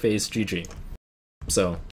there in your face, GG.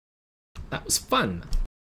 So that was fun.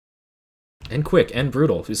 And quick, and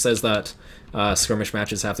brutal. Who says that skirmish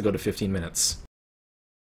matches have to go to 15 minutes?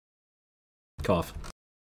 Cough.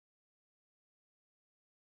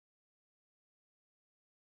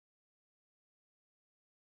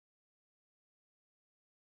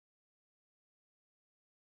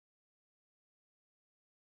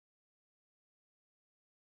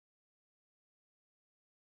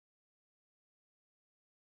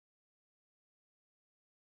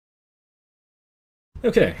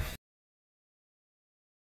 Okay.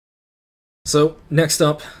 So, next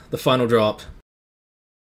up, the final drop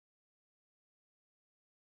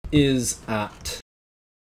is at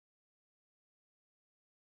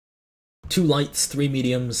 2 lights, 3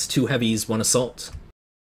 mediums, 2 heavies, 1 assault.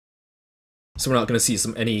 So we're not going to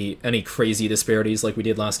see any crazy disparities like we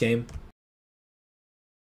did last game.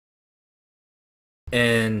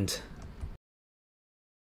 And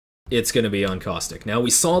it's going to be on Caustic. Now, we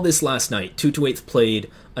saw this last night. 228th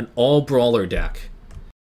played an all-brawler deck.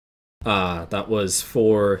 That was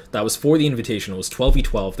for the Invitational. It was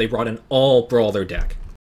 12v12. They brought an all-brawler deck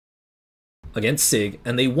against Sig,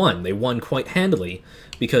 and they won. They won quite handily,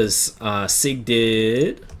 because Sig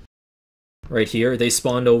did... Right here, they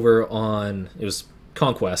spawned over on... It was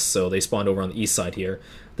Conquest, so they spawned over on the east side here.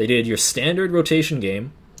 They did your standard rotation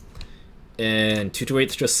game, and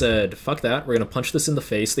 228th just said, fuck that, we're going to punch this in the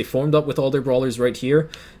face. They formed up with all their brawlers right here.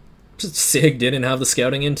 Sig didn't have the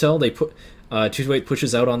scouting intel. They put 228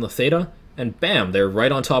 pushes out on the Theta, and bam, they're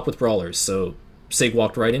right on top with brawlers, so Sig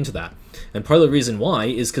walked right into that. And part of the reason why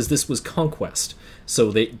is because this was Conquest,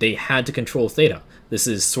 so they had to control Theta. This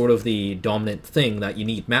is sort of the dominant thing that you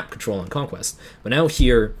need map control on Conquest. But now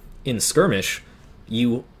here in Skirmish,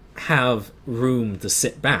 you have room to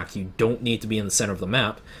sit back. You don't need to be in the center of the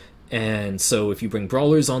map. And so if you bring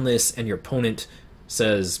brawlers on this and your opponent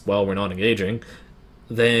says, well, we're not engaging,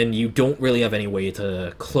 then you don't really have any way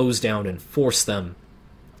to close down and force them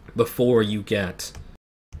before you get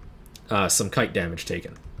some kite damage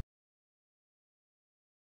taken.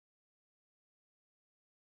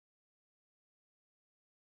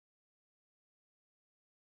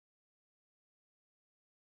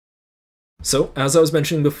 So, as I was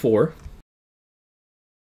mentioning before,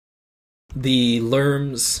 the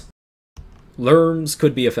Lerms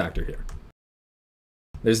could be a factor here.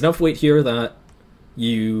 There's enough weight here that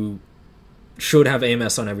you should have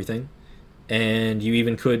AMS on everything, and you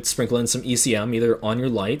even could sprinkle in some ECM either on your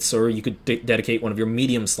lights, or you could dedicate one of your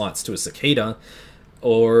medium slots to a Cicada,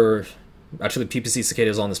 or actually PPC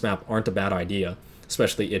Cicadas on this map aren't a bad idea,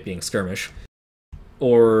 especially it being Skirmish.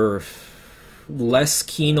 Or less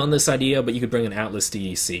keen on this idea, but you could bring an Atlas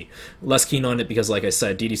DDC. Less keen on it because, like I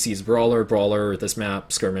said, DDC's Brawler, this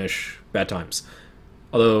map, Skirmish, bad times.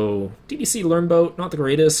 Although, DDC Lermboat, not the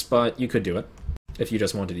greatest, but you could do it if you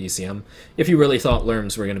just wanted ECM, if you really thought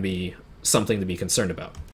Lerms were going to be something to be concerned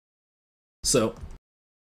about. So,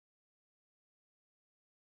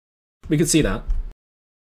 we could see that.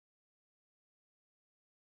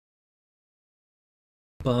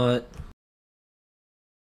 But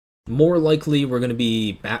more likely we're going to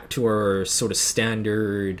be back to our sort of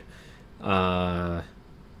standard Cataphract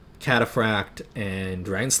and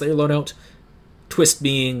Dragonslayer loadout. Twist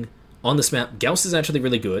being, on this map, Gauss is actually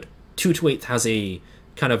really good. 228 has a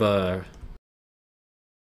kind of a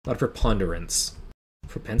lot of preponderance.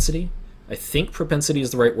 Propensity? I think propensity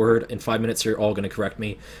is the right word. In 5 minutes you're all going to correct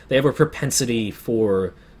me. They have a propensity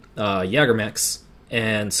for Jagermechs,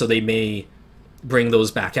 and so they may bring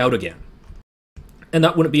those back out again. And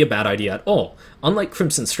that wouldn't be a bad idea at all. Unlike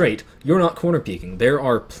Crimson Strait, you're not corner peeking. There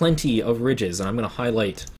are plenty of ridges, and I'm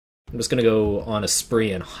just going to go on a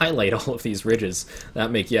spree and highlight all of these ridges that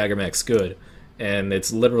make Jagermechs good. And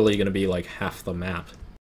it's literally going to be like half the map.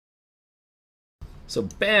 So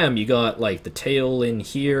bam, you got like the tail in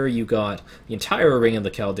here, you got the entire ring of the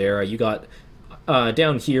Caldera, you got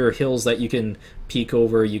down here hills that you can peek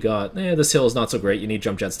over, you got, this hill is not so great, you need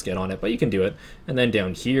jump jets to get on it, but you can do it. And then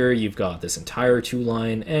down here you've got this entire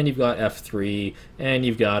 2-line, and you've got F3, and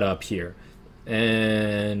you've got up here.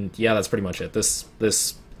 And yeah, that's pretty much it.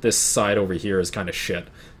 This side over here is kind of shit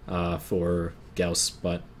for Gauss,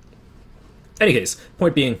 but any case,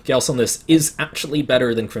 point being, Gauss on this is actually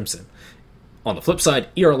better than Crimson. On the flip side,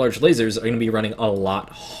 ER large lasers are going to be running a lot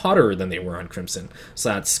hotter than they were on Crimson, so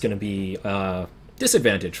that's going to be a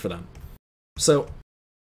disadvantage for them. So,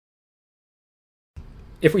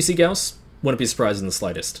 if we see Gauss, wouldn't be surprised in the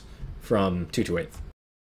slightest from 228.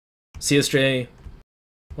 CSJ,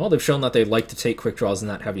 well, they've shown that they like to take quick draws in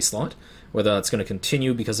that heavy slot. Whether that's going to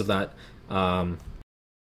continue because of that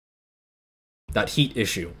that heat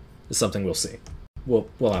issue is something we'll see. We'll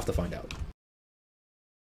have to find out.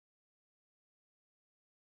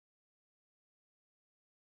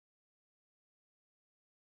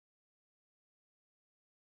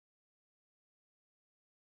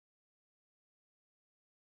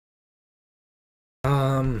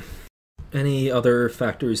 Any other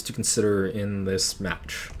factors to consider in this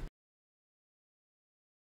match?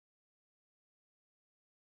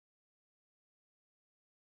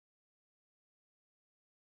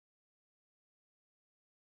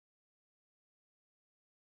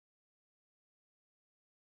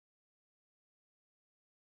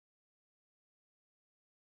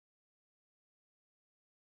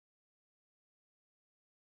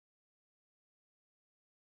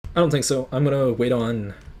 I don't think so. I'm gonna wait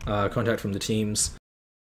on contact from the teams,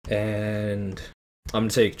 and I'm gonna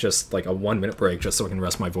take just like a 1 minute break just so I can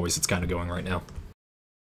rest my voice. It's kind of going right now.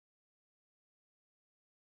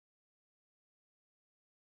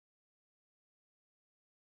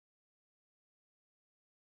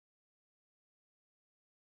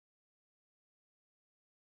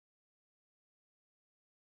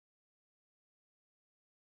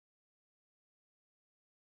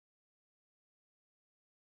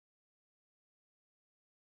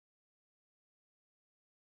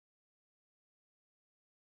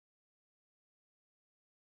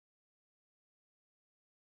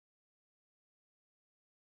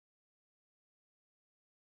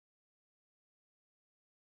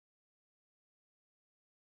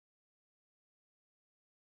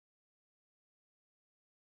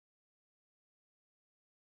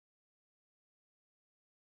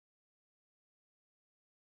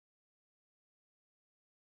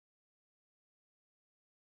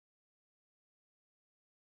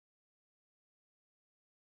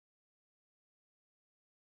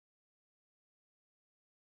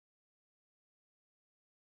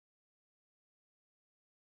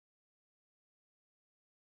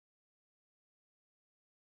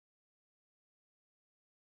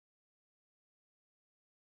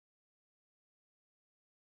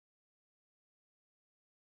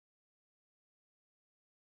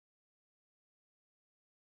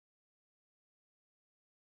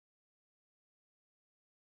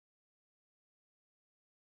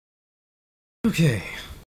 Okay.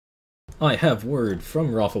 I have word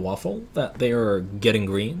from Raffle Waffle that they are getting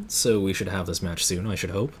green, so we should have this match soon, I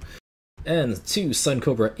should hope. And to Sun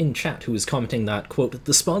Cobra in chat, who is commenting that, quote,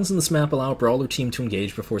 the spawns in this map allow a brawler team to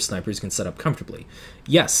engage before snipers can set up comfortably.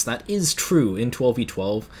 Yes, that is true in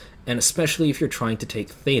 12v12, and especially if you're trying to take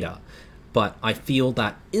Theta. But I feel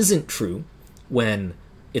that isn't true when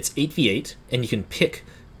it's 8v8, and you can pick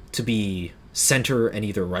to be center and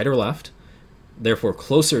either right or left, therefore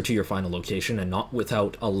closer to your final location and not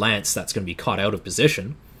without a lance that's going to be caught out of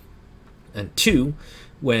position. And two,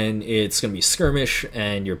 when it's going to be skirmish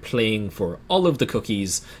and you're playing for all of the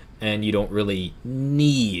cookies and you don't really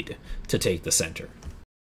need to take the center.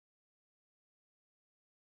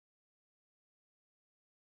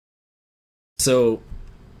 So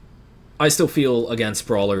I still feel against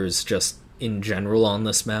brawlers just in general on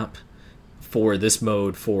this map for this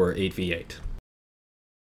mode for 8v8.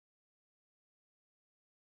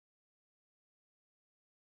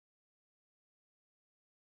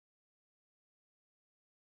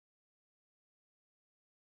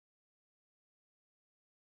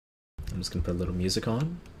 I'm just going to put a little music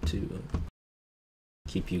on to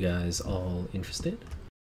keep you guys all interested.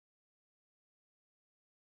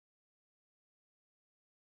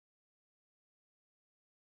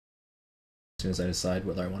 As soon as I decide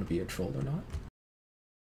whether I want to be a troll or not.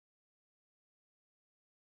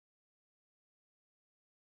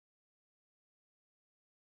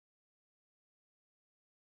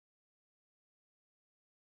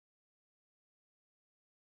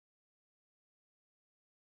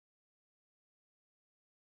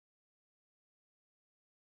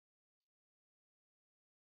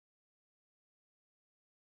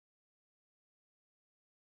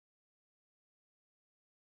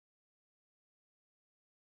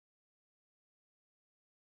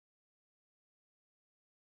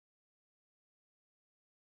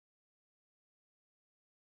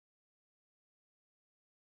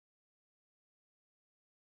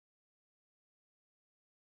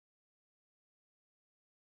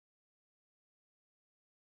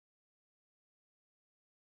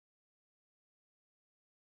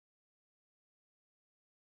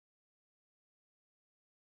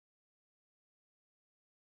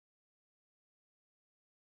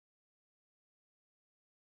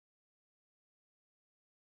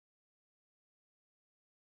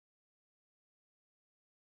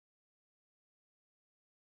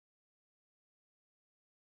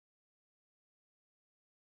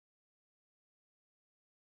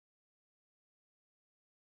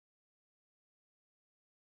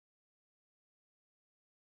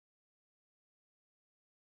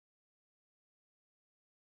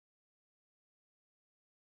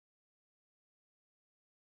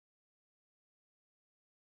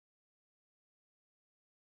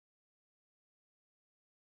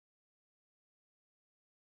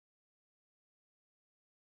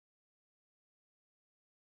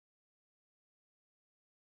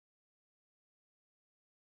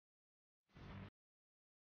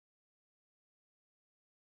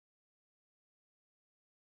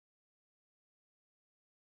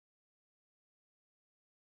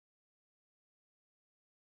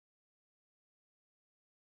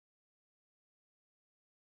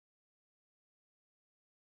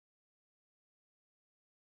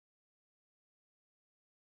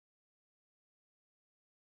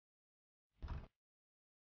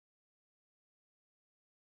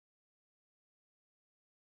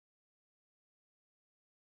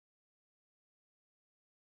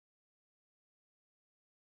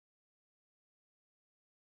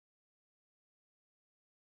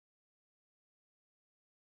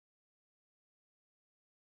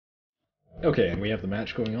 Okay, and we have the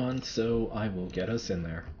match going on, so I will get us in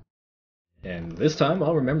there. And this time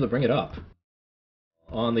I'll remember to bring it up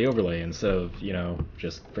on the overlay instead of,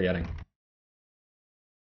 just forgetting.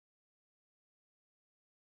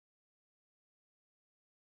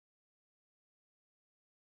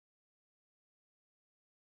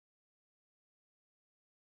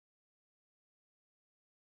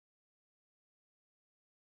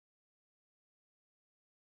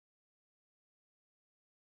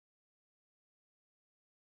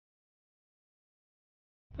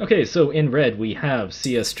 Okay, so in red we have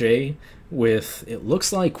CSJ with, it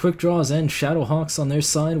looks like Quick Draws and Shadowhawks on their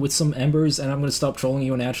side with some Embers, and I'm going to stop trolling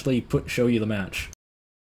you and actually show you the match.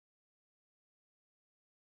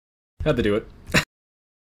 Had to do it.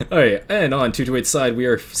 Alright, and on 228's side we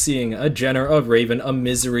are seeing a Jenner, a Raven, a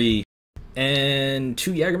Misery, and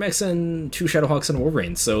 2 Jagermechs and 2 Shadowhawks and a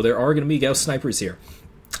Wolverine, so there are going to be Gauss snipers here.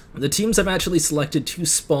 The teams have actually selected to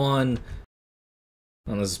spawn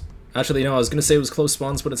on this. Actually, no, I was going to say it was close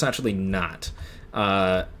spawns, but it's actually not.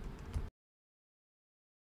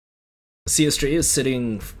 CSJ is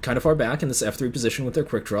sitting kind of far back in this F3 position with their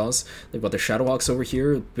quick draws. They've got their Shadowhawks over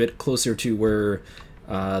here, a bit closer to where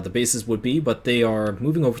the bases would be, but they are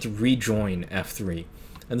moving over to rejoin F3.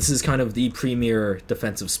 And this is kind of the premier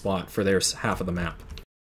defensive spot for their half of the map.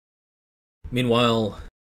 Meanwhile,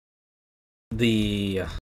 the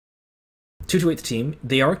 228th team,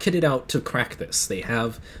 they are kitted out to crack this. They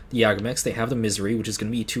have the Jagermechs, they have the Misery, which is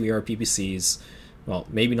going to be 2 ER PPCs. Well,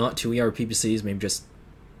 maybe not 2 ER PPCs, maybe just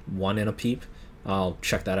 1 in a peep. I'll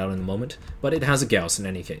check that out in a moment. But it has a Gauss in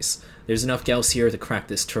any case. There's enough Gauss here to crack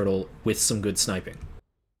this turtle with some good sniping.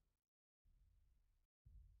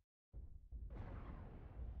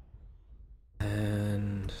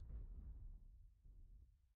 And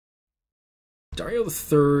Dario the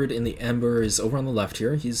Third in the Ember is over on the left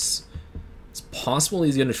here. It's possible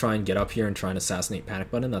he's going to try and get up here and try and assassinate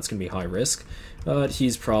Panic Button. That's going to be high risk, but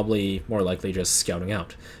he's probably more likely just scouting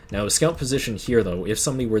out. Now, his scout position here, though, if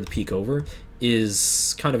somebody were to peek over,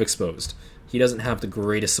 is kind of exposed. He doesn't have the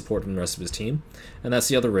greatest support from the rest of his team, and that's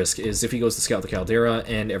the other risk, is if he goes to scout the Caldera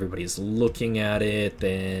and everybody's looking at it,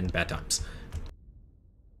 then bad times.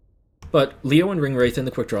 But Leo and Ringwraith and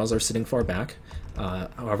the Quick Draws are sitting far back.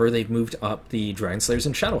 However, they've moved up the Dragon Slayers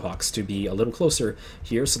and Shadowhawks to be a little closer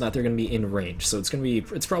here so that they're going to be in range. So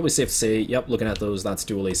it's probably safe to say, yep, looking at those, that's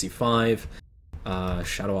dual AC5.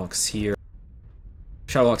 Shadowhawks here.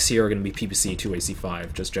 Shadowhawks here are going to be PPC 2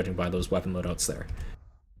 AC5, just judging by those weapon loadouts there.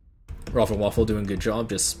 Raffle Waffle doing a good job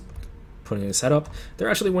just putting his head up. They're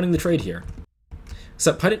actually winning the trade here.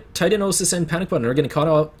 So Titanosis and Panic Button are getting caught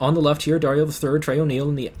out on the left here. Dario the Third, Trey O'Neill,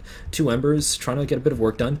 and the 2 Embers trying to get a bit of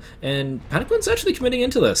work done. And Panic Button's actually committing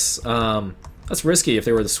into this. That's risky if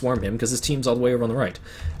they were to swarm him, because his team's all the way over on the right.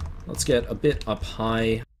 Let's get a bit up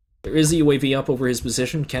high. There is a UAV up over his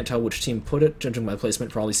position. Can't tell which team put it, judging by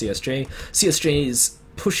placement, probably CSJ. CSJ is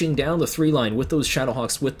pushing down the 3 line with those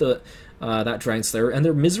Shadowhawks, with the that Dragon Slayer, and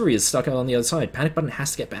their Misery is stuck out on the other side. Panic Button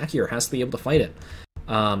has to get back here, has to be able to fight it.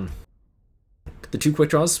 The 2 quick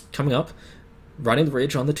draws coming up, riding the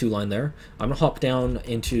ridge on the 2 line there. I'm going to hop down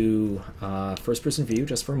into first-person view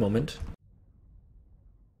just for a moment.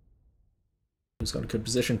 Who's got a good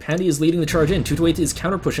position? Pandy is leading the charge in. 228 is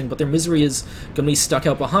counter-pushing, but their Misery is going to be stuck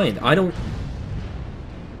out behind.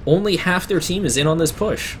 Only half their team is in on this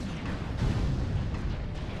push.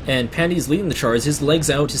 And Pandy's leading the charge. His leg's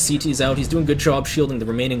out, his CT's out. He's doing a good job shielding the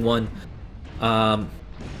remaining one.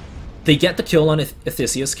 They get the kill on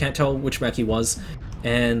Ethisius, can't tell which mech he was,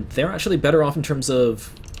 and they're actually better off in terms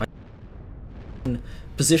of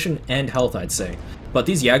position and health, I'd say. But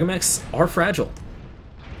these Jagermechs are fragile.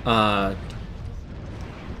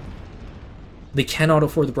 They cannot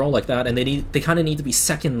afford the brawl like that, and they kind of need to be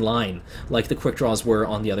second line, like the quick draws were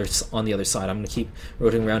on the other side. I'm going to keep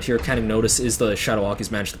rotating around here. Kind of notice is the Shadowhawk has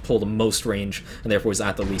managed to pull the most range, and therefore is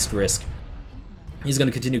at the least risk. He's going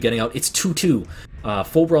to continue getting out. It's 2-2.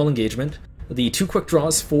 Full brawl engagement. The 2 quick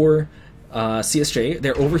draws for CSJ,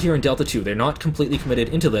 they're over here in Delta 2. They're not completely committed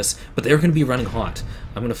into this, but they're going to be running hot.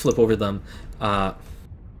 I'm going to flip over them. Well,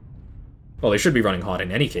 they should be running hot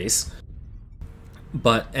in any case.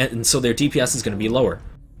 And so their DPS is going to be lower.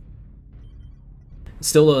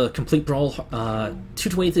 Still a complete brawl.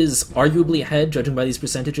 228 is arguably ahead, judging by these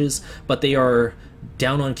percentages, but they are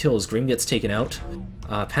down on kills. Grim gets taken out.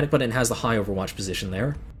 Panic Button has the high Overwatch position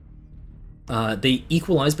there. They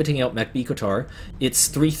equalize by taking out Mech B Kotar. It's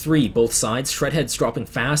 3-3 both sides. Shredhead's dropping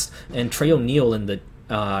fast, and Trey O'Neill in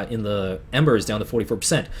the Ember is down to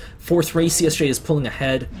 44%. 4-3, CSJ is pulling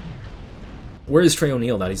ahead. Where is Trey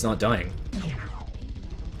O'Neill that he's not dying?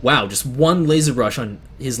 Wow, just one laser brush on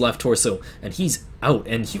his left torso, and he's out,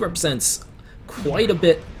 and he represents quite a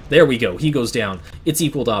bit. There we go, he goes down. It's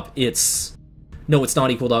equaled up. No, it's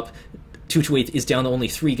not equaled up. 228 is down to only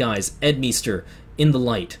 3 guys. Edmeister in the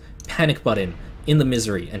light, Panic Button in the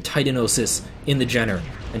misery, and Titanosis in the Jenner.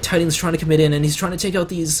 And Titan's trying to commit in, and he's trying to take out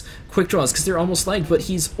these quick draws because they're almost lagged, but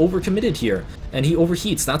he's overcommitted here, and he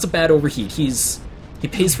overheats. That's a bad overheat. He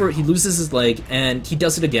pays for it, he loses his leg, and he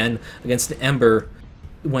does it again against the Ember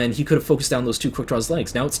when he could have focused down those 2 quick draws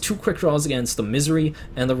legs. Now it's 2 quick draws against the Misery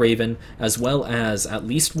and the Raven, as well as at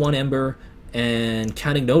least 1 Ember, and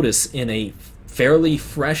counting notice in a fairly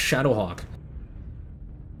fresh Shadowhawk.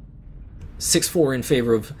 6-4 in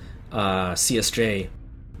favor of CSJ.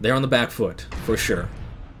 They're on the back foot, for sure.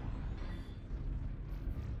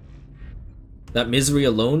 That Misery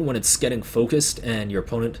alone, when it's getting focused and your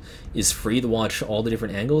opponent is free to watch all the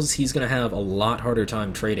different angles, he's going to have a lot harder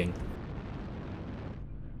time trading.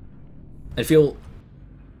 I feel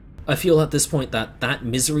at this point that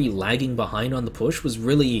Misery lagging behind on the push was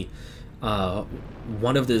really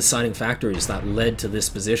one of the deciding factors that led to this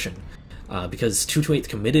position. Because 228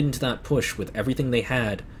 committed into that push with everything they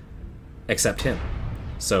had except him.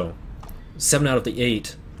 So 7 out of the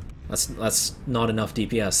 8, that's not enough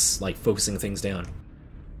DPS, like focusing things down.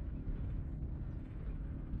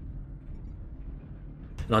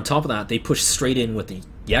 And on top of that, they pushed straight in with the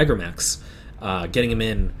Jagermechs, getting him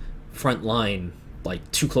in front line, like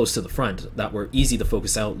too close to the front, that were easy to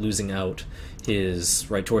focus out, losing out his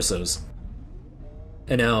right torsos.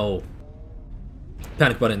 And now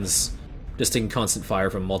Panic Button's just taking constant fire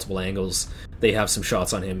from multiple angles. They have some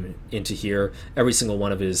shots on him into here. Every single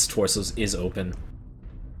one of his torsos is open.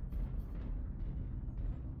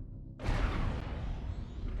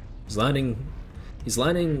 He's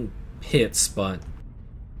landing hits, but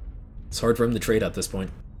it's hard for him to trade at this point.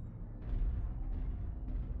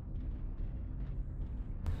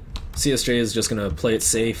 CSJ is just going to play it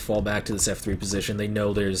safe, fall back to this F3 position. They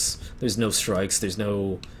know there's no strikes, there's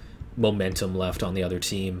no momentum left on the other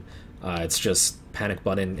team. It's just Panic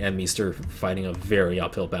Button and Meester fighting a very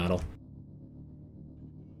uphill battle.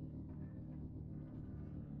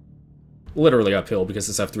 Literally uphill, because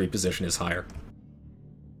this F3 position is higher.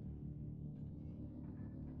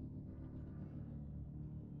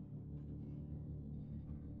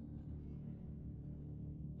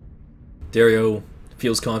 Dario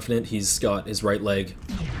feels confident, he's got his right leg.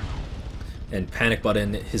 And Panic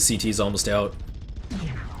Button, his CT is almost out.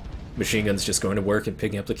 Machine Gun's just going to work and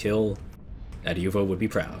picking up the kill. Adiuvo would be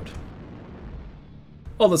proud.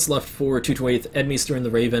 All that's left for 228, Edmeister in the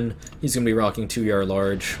Raven. He's going to be rocking 2-yard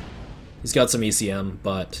large. He's got some ECM,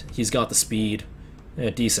 but he's got the speed.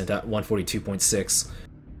 Decent at 142.6.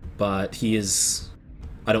 But he is...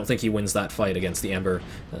 I don't think he wins that fight against the Ember.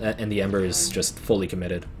 And the Ember is just fully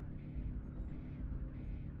committed.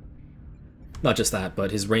 Not just that,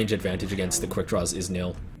 but his range advantage against the quick draws is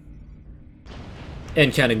nil.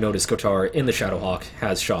 And counting notice, Kotar in the Shadowhawk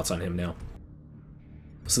has shots on him now.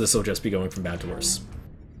 So this will just be going from bad to worse.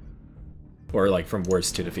 Or like from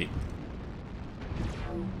worse to defeat.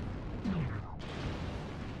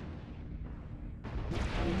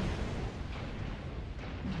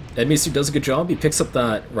 Edmeister does a good job. He picks up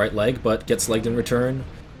that right leg, but gets legged in return.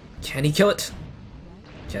 Can he kill it?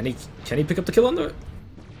 Can he pick up the kill on the...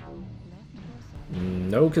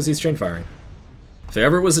 No, because he's chain firing. If there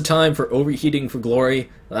ever was a time for overheating for glory,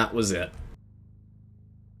 that was it.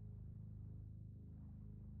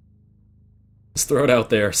 Just throw it out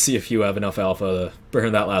there, see if you have enough alpha to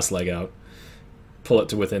burn that last leg out. Pull it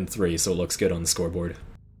to within 3 so it looks good on the scoreboard.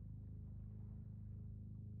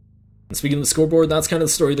 And speaking of the scoreboard, that's kind of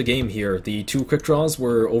the story of the game here. The 2 quick draws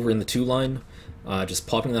were over in the 2 line, just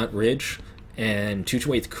popping that ridge, and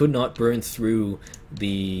 228 could not burn through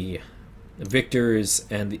the Victors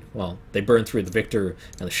and the, well, they burned through the Victor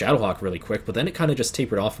and the Shadowhawk really quick, but then it kind of just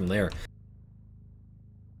tapered off from there.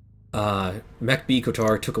 Mech B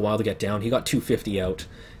Kotar took a while to get down. He got 250 out,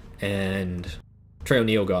 and Trey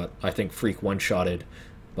O'Neill got, I think, freak one-shotted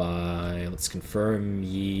by, let's confirm,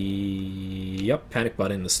 yep, Panic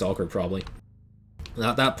Button, the Stalker probably. And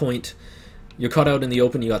at that point, you're caught out in the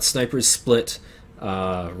open. You got snipers split,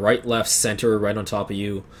 right, left, center, right on top of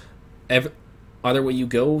you. Either way you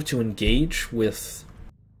go to engage with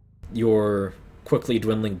your quickly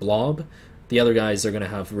dwindling blob, the other guys are going to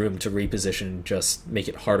have room to reposition, just make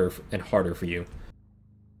it harder and harder for you.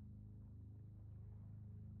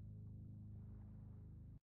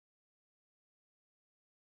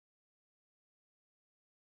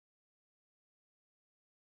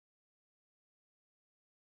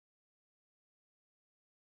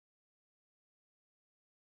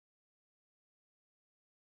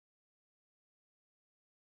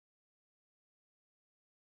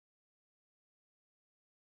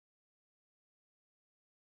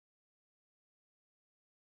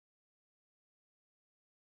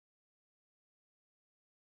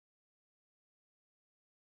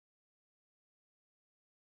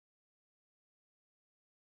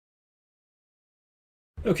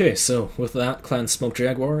 Okay, so with that, Clan Smoke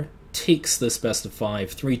Jaguar takes this best of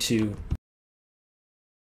 5, 3-2,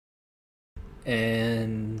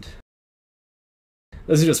 and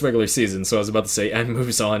this is just regular season, so I was about to say, and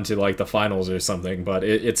moves on to like the finals or something, but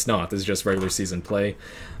it's not. This is just regular season play.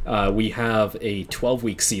 We have a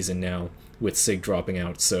 12-week season now with SIG dropping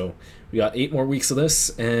out, so we got 8 more weeks of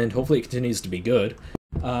this, and hopefully it continues to be good.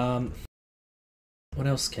 What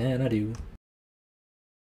else can I do?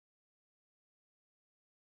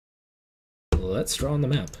 Let's draw on the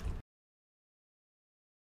map.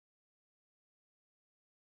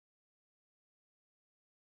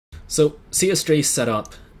 So CSJ set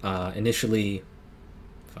up initially,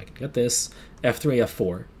 if I can get this, F3,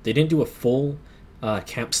 F4. They didn't do a full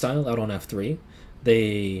camp style out on F3.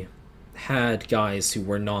 They had guys who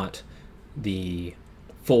were not the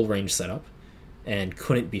full range setup and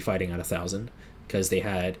couldn't be fighting at 1,000 because they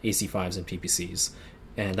had AC5s and PPCs.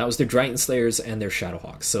 And that was their Dragon Slayers and their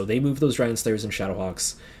Shadowhawks. So they moved those Dragon Slayers and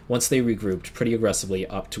Shadowhawks once they regrouped pretty aggressively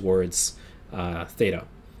up towards Theta.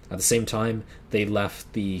 At the same time, they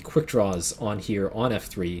left the quick draws on here on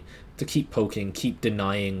F3 to keep poking, keep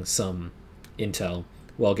denying some intel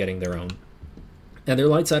while getting their own. And their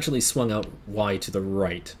lights actually swung out wide to the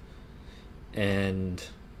right. And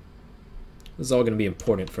this is all going to be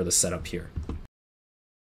important for the setup here.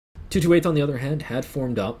 228 on the other hand had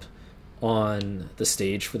formed up on the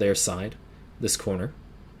stage for their side, this corner,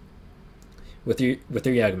 with their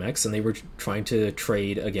Yagmex, and they were trying to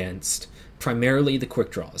trade against primarily the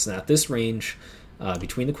quick draws. And at this range,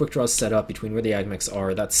 between the quick draws set up, between where the Yagmex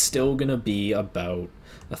are, that's still going to be about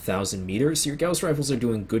 1,000 meters. So your Gauss rifles are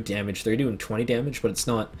doing good damage. They're doing 20 damage, but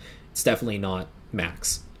it's definitely not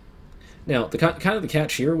max. Now, the kind of the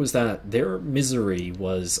catch here was that their misery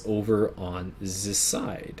was over on this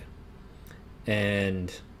side.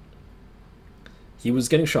 And he was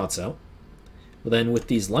getting shots out. But then with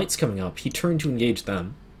these lights coming up, he turned to engage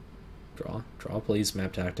them. Draw please,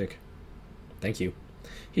 map tactic. Thank you.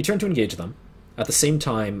 He turned to engage them at the same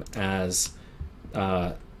time as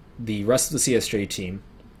the rest of the CSJ team.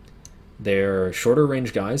 Their shorter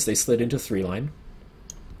range guys, they slid into 3-line.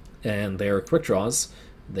 And their quick draws,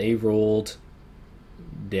 they rolled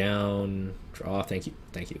down... thank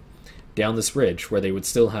you. Down this ridge where they would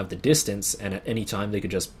still have the distance, and at any time they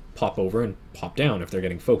could just pop over and pop down if they're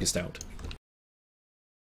getting focused out.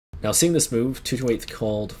 Now, seeing this move, 228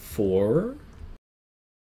 called for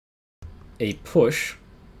a push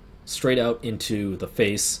straight out into the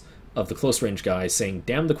face of the close range guy, saying,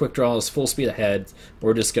 damn the quick draws, full speed ahead,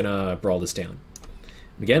 we're just gonna brawl this down.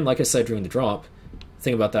 And again, like I said during the drop, the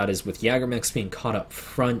thing about that is with Jagermechs being caught up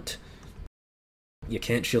front, you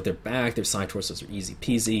can't shield their back, their side torsos are easy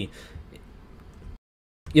peasy.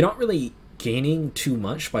 You're not really gaining too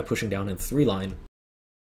much by pushing down in 3-line.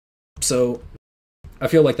 So I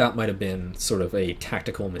feel like that might have been sort of a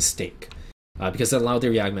tactical mistake, because it allowed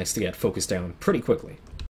their Yagmex to get focused down pretty quickly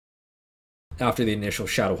after the initial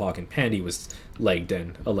Shadowhawk and Pandy was legged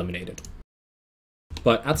and eliminated.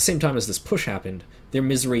 But at the same time as this push happened, their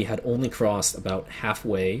misery had only crossed about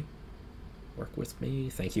halfway, work with me,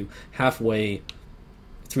 thank you, halfway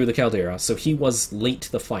through the Caldera, so he was late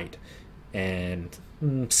to the fight, and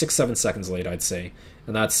 6-7 seconds late, I'd say,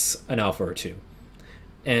 and that's an alpha or two.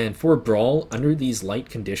 And for a brawl, under these light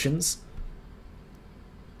conditions,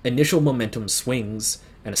 initial momentum swings,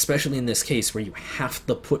 and especially in this case where you have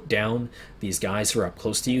to put down these guys who are up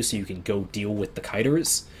close to you so you can go deal with the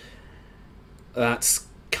kiters, that's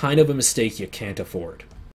kind of a mistake you can't afford.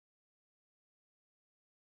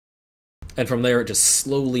 And from there it just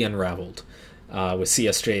slowly unraveled, with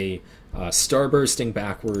CSJ starbursting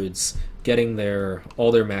backwards, getting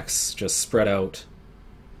all their mechs just spread out.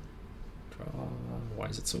 Why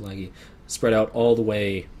is it so laggy? Spread out all the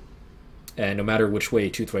way, and no matter which way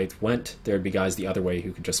 228 went, there'd be guys the other way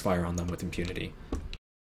who could just fire on them with impunity.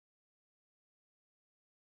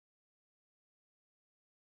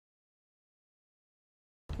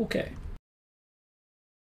 Okay.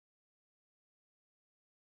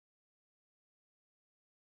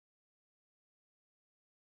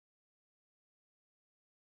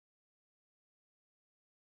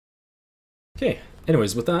 Okay,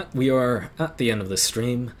 anyways, with that, we are at the end of this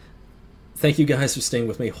stream. Thank you guys for staying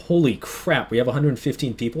with me. Holy crap, we have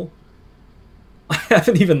 115 people? I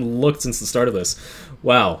haven't even looked since the start of this.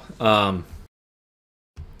 Wow.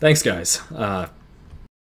 Thanks, guys. Wow.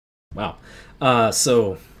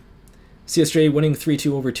 So, CSJ winning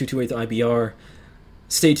 3-2 over 228 IBR.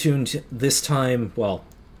 Stay tuned this time, well,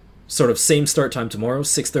 sort of same start time tomorrow,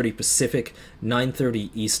 6:30 Pacific,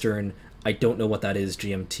 9:30 Eastern. I don't know what that is,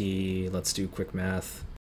 GMT. Let's do quick math.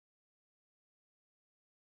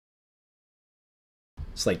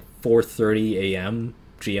 It's like 4:30 a.m.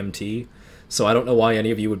 GMT. So I don't know why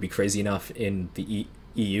any of you would be crazy enough in the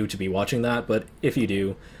EU to be watching that, but if you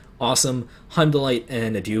do, awesome. Heimdallite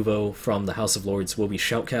and Aduvo from the House of Lords will be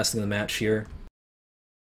shoutcasting the match here.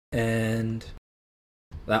 And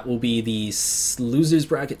that will be the losers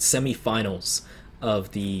bracket semi-finals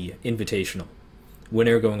of the Invitational.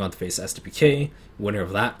 Winner going on to face SWK, winner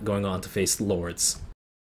of that going on to face Lords.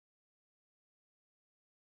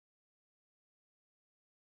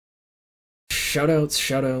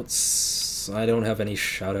 Shoutouts. I don't have any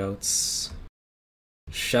shoutouts.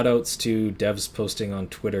 Shoutouts to devs posting on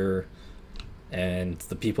Twitter and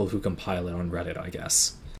the people who compile it on Reddit, I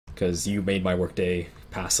guess. Because you made my workday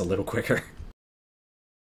pass a little quicker.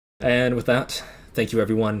 And with that, thank you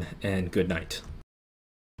everyone, and good night.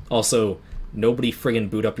 Also, nobody friggin'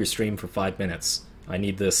 boot up your stream for 5 minutes. I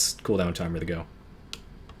need this cooldown timer to go.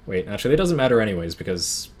 Wait, actually it doesn't matter anyways,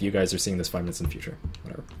 because you guys are seeing this 5 minutes in the future.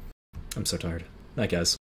 Whatever. I'm so tired. Night, guys.